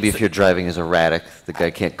stuff. Maybe if you're driving as erratic, the guy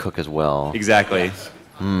can't cook as well. Exactly.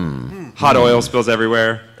 Hot oil spills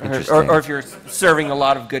everywhere. Interesting. Or if you're serving a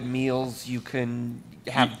lot of good meals, you can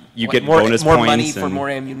have You get more bonus more points money for and- more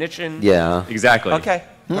ammunition. Yeah. Exactly. Okay.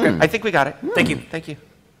 Okay. I think we got it. Thank you. Thank you.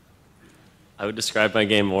 I would describe my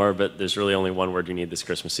game more, but there's really only one word you need this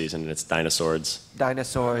Christmas season, and it's dinosaurs.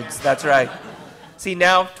 Dinosaurs. That's right. See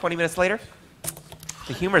now, 20 minutes later,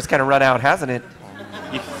 the humor's kind of run out, hasn't it?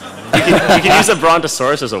 You can use a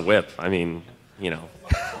brontosaurus as a whip. I mean,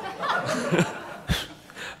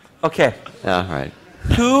 Okay. Yeah. Right.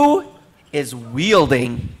 Who is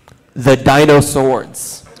wielding the dino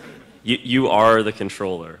swords? You are the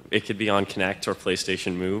controller. It could be on Kinect or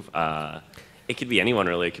PlayStation Move. It could be anyone,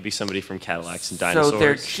 really. It could be somebody from Cadillacs and Dinosaurs. So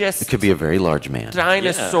they're just It could be a very large man.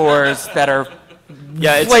 dinosaurs that are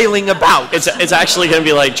it's flailing about. It's actually going to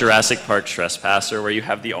be like Jurassic Park Trespasser, where you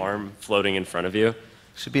have the arm floating in front of you.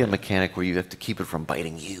 Should be a mechanic where you have to keep it from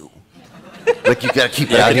biting you. Like you got to keep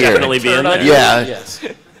it Yeah, out it could here. definitely be in there. Yeah. Yes.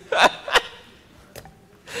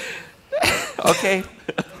 Okay,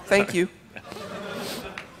 thank you.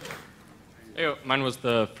 Mine was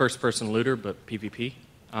the first-person looter, but PvP.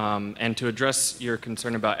 And to address your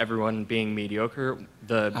concern about everyone being mediocre,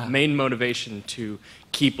 the main motivation to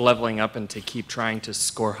keep leveling up and to keep trying to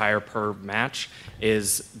score higher per match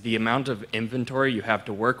is the amount of inventory you have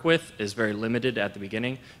to work with is very limited at the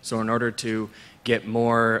beginning. So in order to get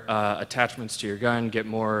more attachments to your gun, get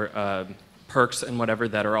more perks and whatever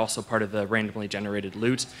that are also part of the randomly generated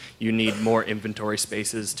loot, you need more inventory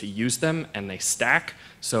spaces to use them, and they stack.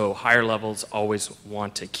 So higher levels always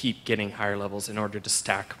want to keep getting higher levels in order to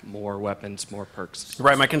stack more weapons, more perks.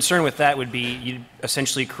 Right, my concern with that would be you'd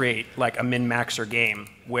essentially create like a min-maxer game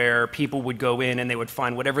where people would go in and they would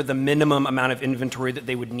find whatever the minimum amount of inventory that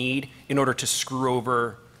they would need in order to screw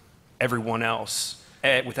over everyone else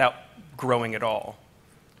without growing at all.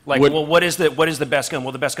 Like, well, what is the best gun?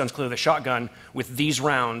 Well, the best gun's clearly the shotgun with these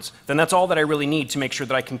rounds. Then that's all that I really need to make sure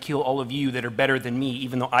that I can kill all of you that are better than me,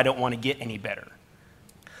 even though I don't want to get any better.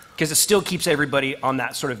 Because it still keeps everybody on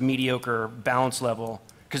that sort of mediocre balance level,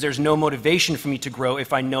 because there's no motivation for me to grow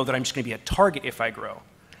if I know that I'm just going to be a target if I grow.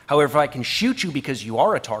 However, if I can shoot you because you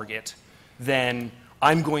are a target, then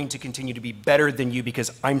I'm going to continue to be better than you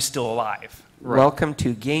because I'm still alive. Right. Welcome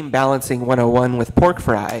to Game Balancing 101 with Pork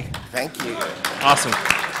Fry. Thank you. Awesome.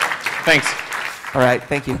 Thanks. All right,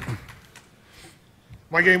 thank you.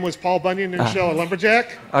 My game was Paul Bunyan and Shell, a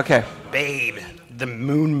lumberjack. Okay. Babe, the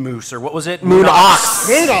moon moose, or what was it? Moon ox.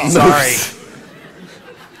 Moon ox. Sorry.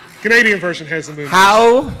 Canadian version has the moon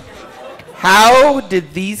moose. How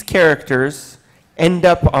did these characters end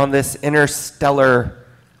up on this interstellar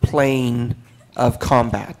plane of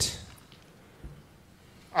combat?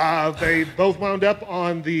 They both wound up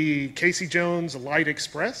on the Casey Jones Light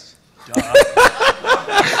Express.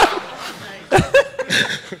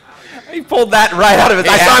 He pulled that right out of his.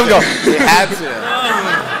 I saw him go. He had to.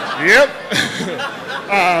 Yep.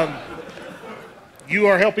 You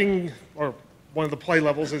are helping, or one of the play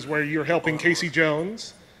levels is where you're helping Casey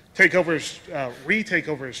Jones retake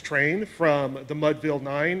over his train from the Mudville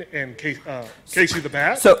 9 and Casey the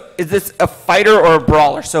Bat. So, is this a fighter or a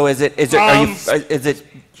brawler? So, is it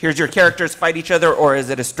here's your characters fight each other, or is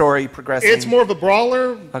it a story progressing? It's more of a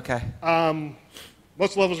brawler. Okay.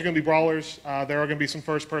 Most levels are going to be brawlers. There are going to be some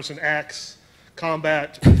first-person axe,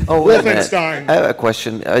 combat, Oh, wait a minute. Wolfenstein. I have a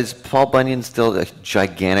question. Is Paul Bunyan still a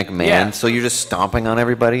gigantic man? Yeah. So you're just stomping on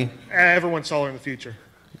everybody? Everyone's taller in the future.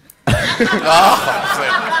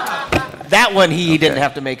 That one he didn't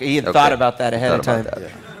have to make. He had thought about that ahead of time.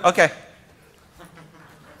 Okay.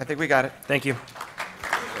 I think we got it. Thank you.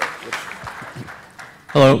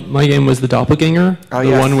 Hello, my game was the Doppelganger, Oh, the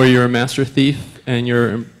yes. one where you're a master thief and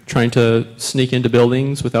you're trying to sneak into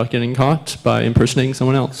buildings without getting caught by impersonating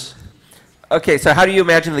someone else. Okay, so how do you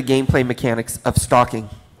imagine the gameplay mechanics of stalking?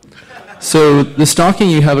 So the stalking,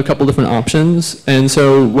 you have a couple different options, and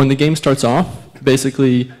so when the game starts off,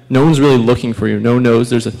 basically no one's really looking for you. No one knows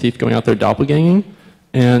there's a thief going out there doppelganging,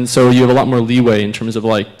 and so you have a lot more leeway in terms of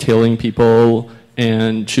like tailing people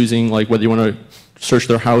and choosing like whether you want to search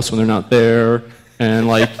their house when they're not there, and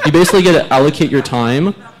like you basically get to allocate your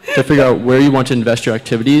time to figure out where you want to invest your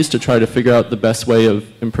activities to try to figure out the best way of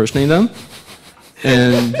impersonating them.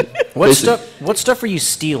 And What stuff are you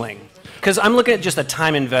stealing? Because I'm looking at just a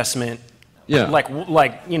time investment. Yeah. Like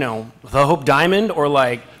you know, the Hope Diamond, or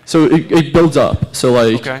like. So it builds up. So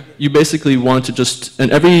like you basically want to just,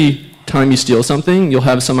 and every time you steal something, you'll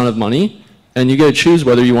have some amount of money, and you get to choose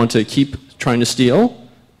whether you want to keep trying to steal,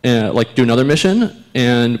 and like do another mission,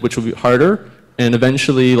 and which will be harder, and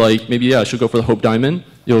eventually like maybe she'll go for the Hope Diamond.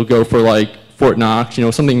 You'll go for like Fort Knox, you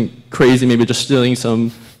know, something crazy, maybe just stealing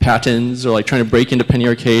some patents, or like trying to break into Penny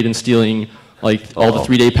Arcade and stealing like all the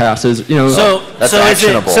 3-day passes, you know. So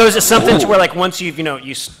is it something to where like once you've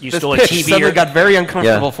you stole a TV? Suddenly got very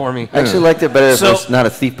uncomfortable for me. I actually liked it better if it's not a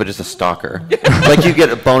thief but just a stalker. Like you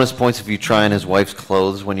get bonus points if you try on his wife's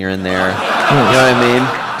clothes when you're in there. You know what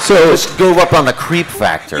I mean? So just go up on the creep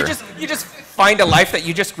factor. You just find a life that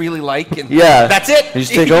you just really like, and Yeah. that's it. You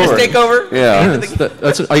just take over. Just take over. Yeah.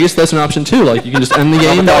 I guess that's an option too. Like you can just end the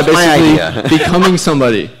game by That was my basically idea. becoming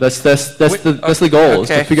somebody. That's the goal, is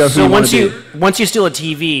to figure out who So you want to be. once you steal a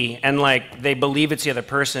TV and like they believe it's the other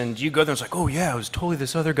person, do you go there and it's like, oh yeah, it was totally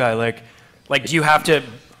this other guy? Like do you have to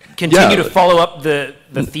continue Yeah. to follow up the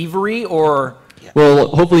thievery, or? Well,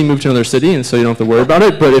 hopefully you move to another city, and so you don't have to worry about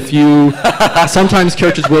it. But if you, sometimes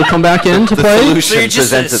characters will come back in to play. So you're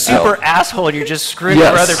just a super asshole, and you're just screwing Yes.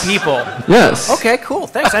 over other people. Yes. Okay, cool.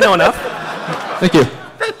 Thanks. I know enough. Thank you.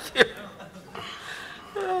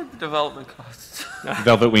 Development costs.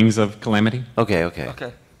 Velvet Wings of Calamity. Okay.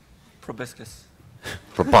 Okay. Proboscis.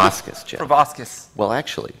 Proboscis, Jeff. Proboscis. Well,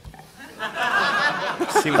 actually.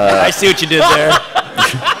 I see what you did there.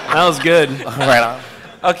 That was good. Right on.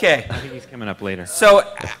 Okay. I think he's coming up later. So,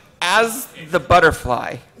 as the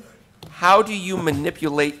butterfly, how do you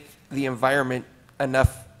manipulate the environment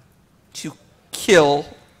enough to kill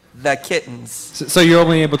the kittens? So you're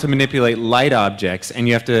only able to manipulate light objects, and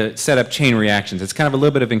you have to set up chain reactions. It's kind of a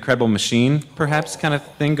little bit of Incredible Machine, perhaps, kind of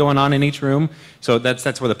thing going on in each room. So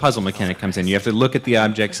that's where the puzzle mechanic comes in. You have to look at the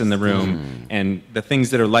objects in the room, and the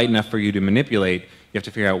things that are light enough for you to manipulate, you have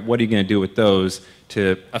to figure out what are you going to do with those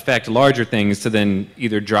to affect larger things, to then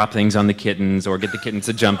either drop things on the kittens or get the kittens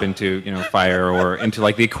to jump into fire or into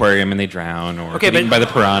like the aquarium and they drown, or get eaten by the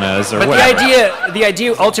piranhas or but whatever. the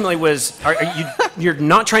idea ultimately was, you're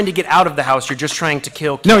not trying to get out of the house. You're just trying to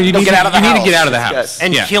kill. No, you need get out of the house. to get out of the house.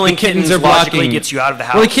 And Yeah. killing The kittens kittens are logically blocking- gets you out of the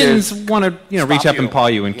house. Well, the kittens want to reach up and paw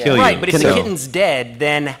you and kill you. Right, but if the So kitten's dead,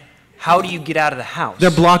 then how do you get out of the house? they're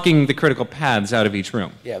blocking the critical paths out of each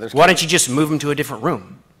room. Yeah, there's Why don't you just move them to a different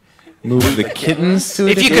room? Move the kittens to a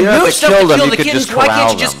If you different can room? move stuff to kill them, kill you the could kittens, just why can't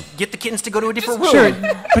corral you just them. get the kittens to go to a different room? Sure,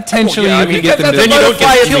 potentially Well, yeah, you could get them to. Then you don't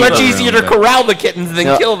get it's them much to the easier room, to but- corral the kittens than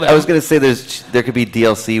No, kill them. I was going to say there could be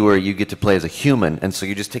DLC where you get to play as a human, and so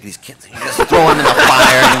you just take these kittens and you just throw them in the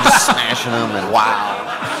fire and you're just smashing them, and wow.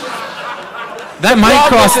 That might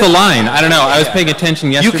cross the line. I don't know. I was paying attention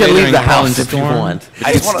You yesterday can leave during the Helen's house if you Storm. want. I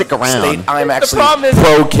You just can wanna stick around. state I'm The actually problem is,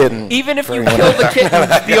 pro kitten. even if you for kill the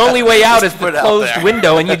kittens, the only way out is the Put it out closed there.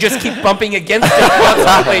 window, and you just keep bumping against it,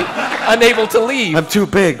 constantly unable to leave. I'm too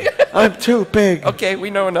big. I'm too big. Okay, we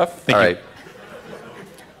know enough. All right.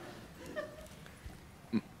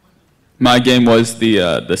 My game was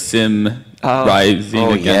the Sim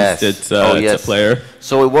rising against its player.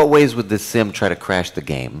 So in what ways would the Sim try to crash the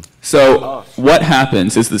game? So what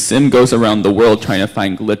happens is the Sim goes around the world trying to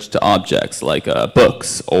find glitched objects like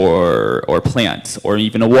books or plants or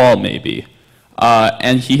even a wall maybe.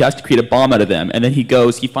 And he has to create a bomb out of them. And then he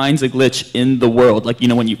finds a glitch in the world, like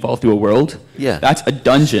when you fall through a world? Yeah. That's a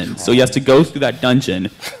dungeon. So he has to go through that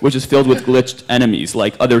dungeon, which is filled with glitched enemies,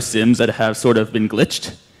 like other Sims that have sort of been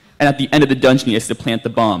glitched. And at the end of the dungeon, he has to plant the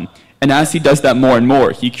bomb. And as he does that more and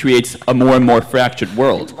more, he creates a more and more fractured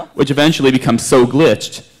world, which eventually becomes so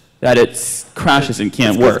glitched that it crashes and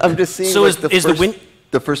can't work. I'm just seeing So like, is the win-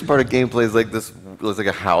 the first part of gameplay is like this, looks like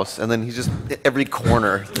a house, and then he's just every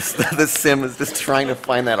corner. The Sim is just trying to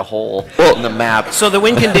find that hole in the map. So the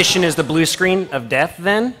win condition is the blue screen of death,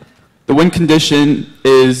 then? The win condition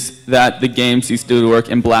is that the game ceases to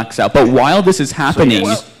work and blacks out. But while this is happening,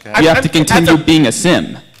 you have to continue being a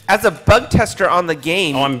Sim. As a bug tester on the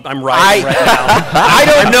game, I'm right now. I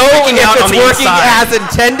don't know freaking out if on it's the working inside. as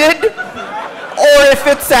intended or if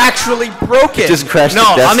it's actually broken. Just crashed No,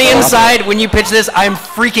 the on the desktop. inside, when you pitch this, I'm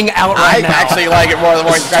freaking out right I now. actually like it more than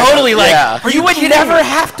more. It's totally like, Yeah. are You would never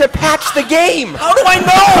have to patch the game. How do I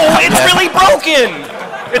know? It's really broken.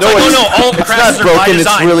 It's like, it's, no, all it's crashes not are by broken, it's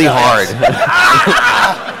design. really hard.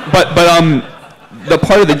 But the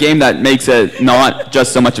part of the game that makes it not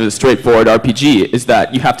just so much of a straightforward RPG is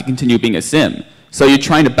that you have to continue being a Sim. So you're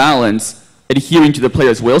trying to balance adhering to the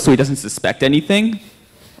player's will so he doesn't suspect anything,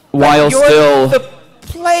 while You're still the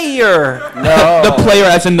player. the player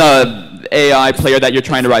as in the AI player that you're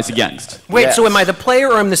trying to rise against. Wait, so am I the player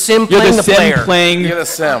or am the Sim You're playing the Sim player? playing You're the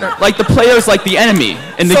Sim. like the player's like the enemy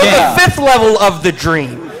in the So game. the fifth level of the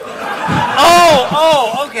dream.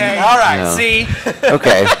 Oh, okay. All right, Yeah. see?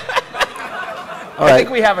 Okay. All I right. think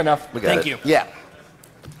we have enough. We got Thank it. you. Yeah.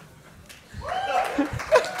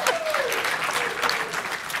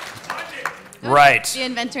 Right, The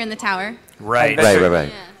inventor in the tower. right.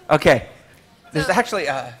 Right. Okay. There's So- actually,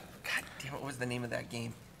 God damn, what was the name of that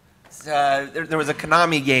game? There was a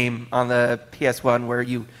Konami game on the PS1 where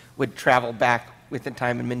you would travel back within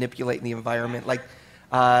time and manipulate the environment, like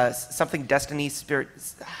something Destiny Spirit,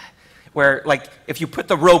 where like if you put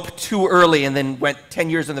the rope too early and then went 10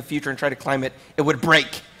 years in the future and tried to climb it, it would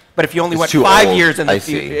break. But if you only It's went too 5 old. years in I the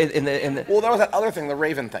see. future, in the Well, there was that other thing, the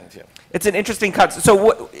Raven thing too. it's an interesting concept. So,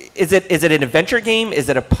 what is it? Is it an adventure game? Is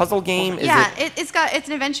it a puzzle game? Is Yeah, it, it's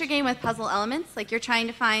an adventure game with puzzle elements. Like you're trying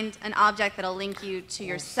to find an object that'll link you to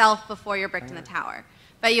yourself before you're bricked in the tower.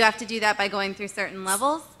 But you have to do that by going through certain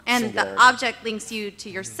levels. And the Singularity. object links you to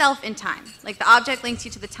yourself in time. Like the object links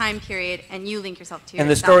you to the time period, and you link yourself to And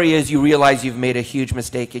the yourself. story is you realize you've made a huge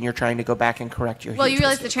mistake and you're trying to go back and correct your Well, huge you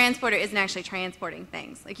realize mistake. the transporter isn't actually transporting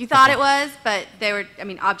things. Like you thought it was, but they were, I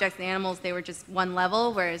mean, objects and animals, they were just one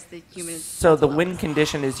level, whereas the human is. So the win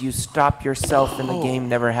condition is you stop yourself and the game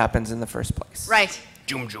never happens in the first place. Right.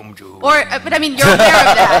 Joom, joom, joom. Or, but I mean, you're aware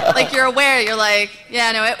of that. Like you're aware. You're like,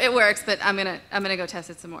 yeah, no, it works, but I'm gonna go test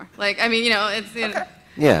it some more. Like, I mean, you know, it's. You know,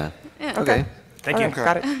 Yeah. Yeah. Okay. Thank All you. right,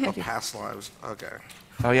 got it. Thank you. Past lives. Okay.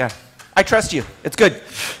 Oh yeah. I trust you. It's good.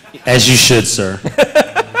 As you should, sir.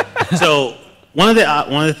 So one of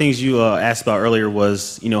the things you asked about earlier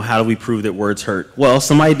was, how do we prove that words hurt? Well,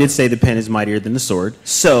 somebody did say the pen is mightier than the sword.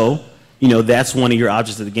 So, that's one of your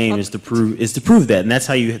objects of the game is to prove that, and that's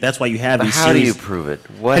why you have But these how series. do you prove it?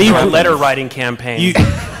 How do you a prove letter it? writing campaign.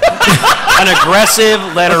 An aggressive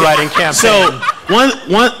letter writing campaign. So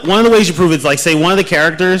one of the ways you prove it is like, say one of the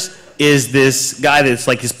characters is this guy that's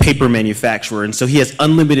like this paper manufacturer, and so he has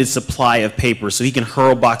unlimited supply of paper, so he can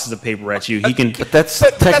hurl boxes of paper at you. He can. But that's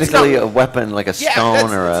technically a weapon, like a stone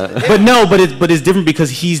or a. But it's different because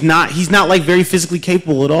he's not like very physically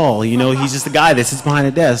capable at all. He's just a guy that sits behind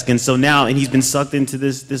a desk, and so now he's been sucked into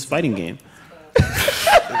this fighting game.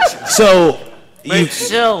 So. But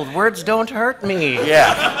still, words don't hurt me.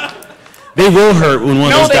 Yeah. They will hurt when one of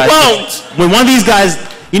No, those they guys. won't. When one of these guys,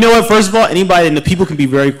 you know what? First of all, anybody and the people can be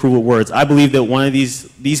very cruel with words. I believe that one of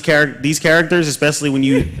these characters, especially when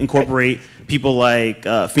you incorporate people like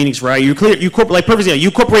Phoenix Wright, you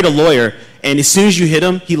incorporate a lawyer, and as soon as you hit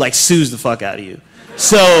him, he like sues the fuck out of you.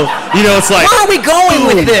 So it's like. Where are we going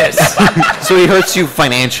with this? So he hurts you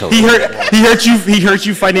financially. He hurts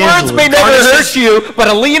you financially. Words may never hurt you, but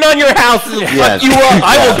a lien on your house will fuck you up.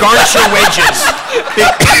 I will garnish your wages.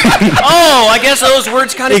 Oh, I guess those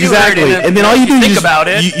words kind of Exactly, do hurt. and then all you do is think just- about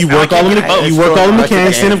it. You work all the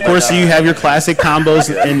mechanics, and of course you have your classic combos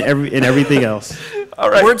and everything else. All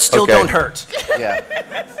right. Words still don't hurt. Yeah.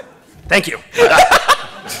 Thank you.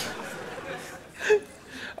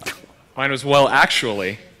 Mine was, well,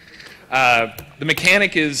 actually, the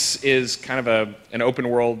mechanic is kind of an open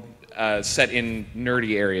world set in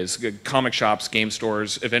nerdy areas, comic shops, game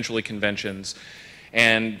stores, eventually conventions,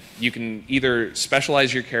 and you can either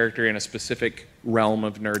specialize your character in a specific realm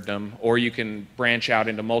of nerddom, or you can branch out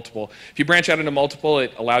into multiple. If you branch out into multiple,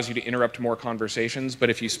 it allows you to interrupt more conversations, but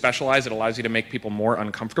if you specialize, it allows you to make people more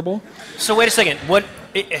uncomfortable. So wait a second. What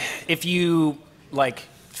if you like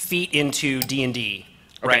feet into D&D?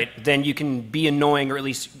 Right, then you can be annoying or at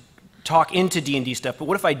least talk into D&D stuff. But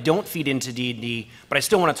what if I don't feed into D&D, but I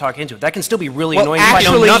still want to talk into it? That can still be really annoying. Actually, if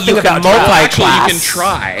I know nothing about Actually, you can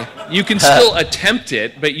try. You can still attempt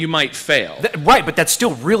it, but you might fail. Right, but that's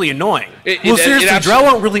still really annoying. Well, seriously, Drow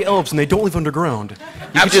aren't really elves, and they don't live underground.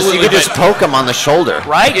 You could just poke him on the shoulder.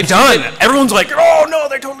 Right? If Done. you get- Everyone's like, oh no,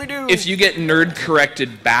 they totally do. If you get nerd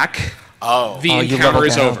corrected back, the you encounter level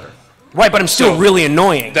is down. over. Right, but I'm still really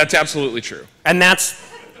annoying. That's absolutely true. And that's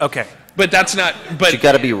okay. But that's not. But you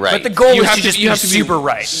got to be right. But the goal you is have to just you be have to super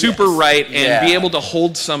right. super right, and Yeah. be able to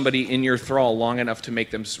hold somebody in your thrall long enough to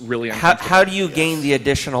make them really How, uncomfortable. how do you gain the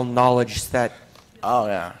additional knowledge that? Oh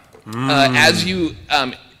yeah. As you,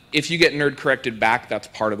 if you get nerd corrected back, that's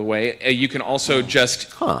part of the way. You can also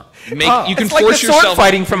just make. You can it's like force the sword yourself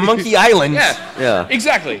fighting from Monkey Island. Yeah,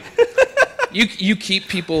 exactly. You keep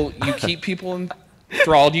people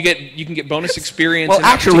enthralled. You can get bonus experience Well, in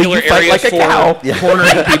that actually, particular you fight area like a for cow.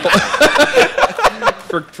 cornering people.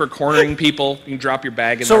 for cornering people, you can drop your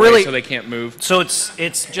bag in So their way really- so they can't move. So it's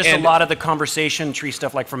just And- a lot of the conversation tree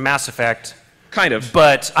stuff like from Mass Effect. Kind of.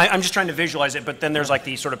 But I'm just trying to visualize it. But then there's like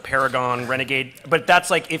the sort of Paragon, Renegade. But that's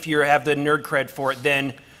like if you have the nerd cred for it,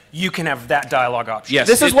 then you can have that dialogue option. Yes.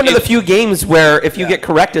 This is one of the few games where if you get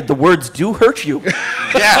corrected, the words do hurt you.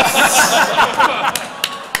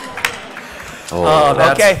 Oh,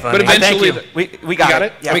 that's okay. funny. But eventually, Thank you. We got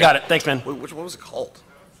it. Yeah, we got it. Thanks, man. Wait, what was it called?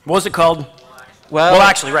 What was it called? Well,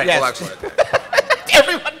 actually, right. yes. Well, actually.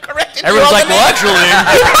 Everyone corrected Everyone's like, well, actually.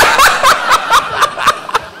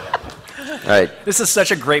 Right. This is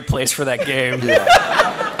such a great place for that game.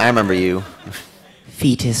 I remember you.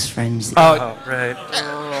 Fetus frenzy. Oh, right.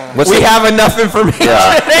 We have enough information.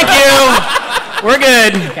 Yeah. Thank you. We're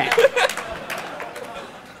good.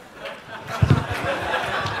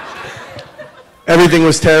 Everything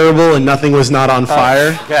was terrible and nothing was not on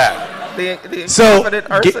fire. Yeah. The So, incompetent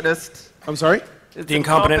arsonist. I'm sorry? The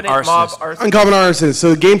incompetent mob arsonist. Uncommon arsonist.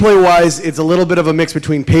 So gameplay-wise, it's a little bit of a mix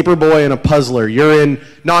between Paperboy and a puzzler. You're in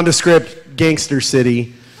nondescript gangster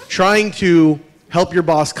city, trying to help your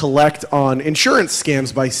boss collect on insurance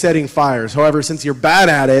scams by setting fires. However, since you're bad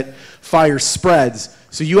at it, fire spreads.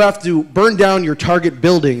 So you have to burn down your target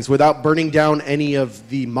buildings without burning down any of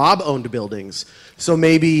the mob-owned buildings. So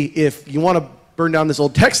maybe if you want to burn down this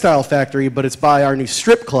old textile factory, but it's by our new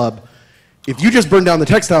strip club, if you just burn down the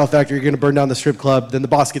textile factory, you're going to burn down the strip club, then the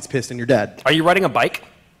boss gets pissed and you're dead. Are you riding a bike?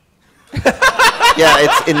 Yeah,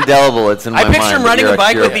 it's indelible. It's in my I mind. picture him but riding you're a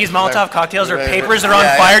bike you're- with these Molotov cocktails or papers that are on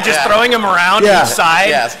Yeah, fire, yeah, just yeah. throwing them around Yeah. each side,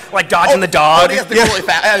 Yes. like dodging the dog. Oh, he has to go really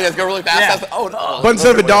fast. Yeah, he has to go really fast. Oh, no. But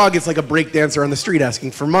instead of a dog, it's like a break dancer on the street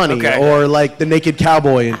asking for money, Okay. or like the naked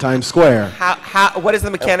cowboy in Times Square. What is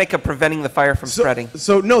the mechanic of preventing the fire from spreading?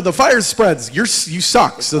 So no, the fire spreads. You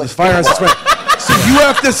suck. So the fire has to spread. So you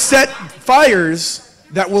have to set fires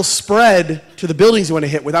that will spread to the buildings you want to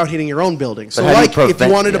hit without hitting your own building. So But how do you like if you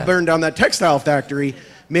prevent- wanted to yeah. burn down that textile factory,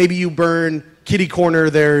 maybe you burn kitty corner.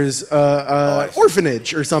 There's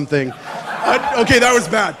orphanage or something. Okay, that was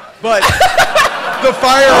bad. But the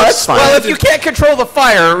fire. Well, if you can't control the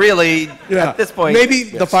fire, really, at this point. Maybe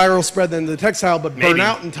the fire will spread then to the textile, but burn Maybe.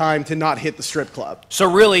 out in time to not hit the strip club.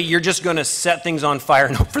 So really, you're just going to set things on fire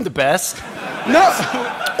and hope for the best? No.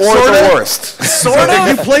 Or Sorta. the worst. Sort of.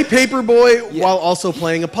 You play Paperboy while also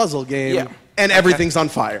playing a puzzle game, and everything's on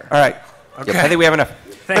fire. All right. Okay. I think we have enough.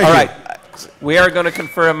 Thank All you. right. We are going to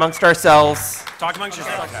confer amongst ourselves. Talk amongst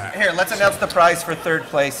yourselves. Here, let's announce the prize for third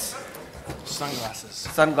place. Sunglasses.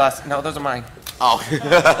 Sunglasses. No, those are mine. Oh.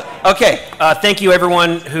 Okay. Thank you,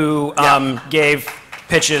 everyone who gave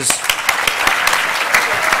pitches.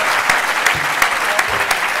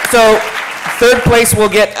 So, third place will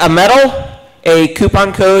get a medal, a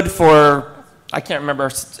coupon code for, I can't remember,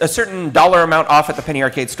 a certain dollar amount off at the Penny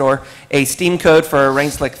Arcade store, a Steam code for Rain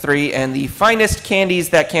Slick 3, and the finest candies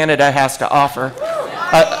that Canada has to offer.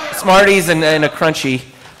 Smarties and a Crunchy.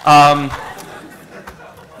 My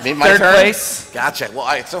Third turn? place. Gotcha. Well,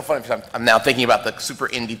 it's so funny because I'm now thinking about the super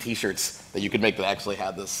indie T-shirts that you could make that actually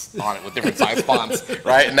had this on it with different size fonts,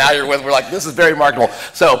 right? And now we're like, this is very marketable.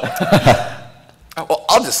 So, well,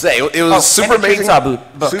 I'll just say it was super and a amazing, chainsaw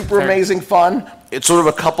book. super Sorry. amazing fun. It's sort of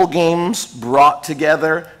a couple games brought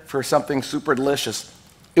together for something super delicious.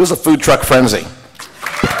 It was a food truck frenzy.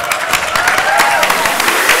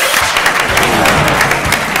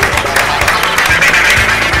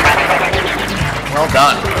 Well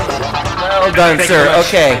done. Well done, Thank you sir. very much.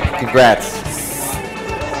 Okay. Congrats.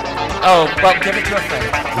 Oh, well, give it to a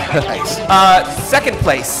friend. Second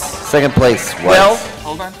place. Second place was. Well,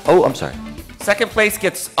 hold on. Oh, I'm sorry. Second place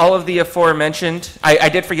gets all of the aforementioned. I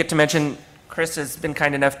did forget to mention Chris has been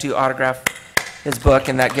kind enough to autograph his book,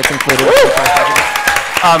 and that gets included.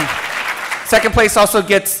 Second place also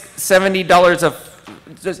gets $70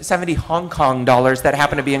 of 70 Hong Kong dollars that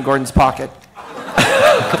happen to be in Gordon's pocket.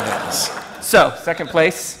 So, second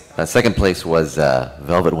place. Second place was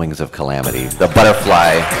Velvet Wings of Calamity, the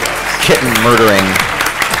butterfly kitten murdering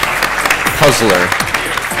puzzler.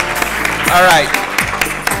 All right.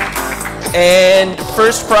 And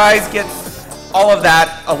first prize gets all of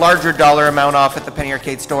that, a larger dollar amount off at the Penny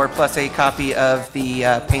Arcade store, plus a copy of the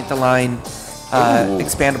Paint the Line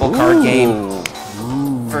expandable card game.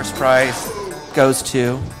 First prize goes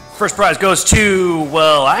to... First prize goes to,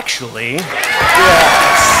 well, actually...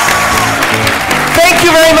 Thank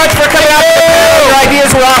you very much for coming out. Your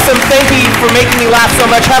ideas were awesome. Thank you for making me laugh so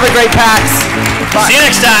much. Have a great PAX. See you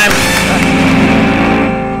next time.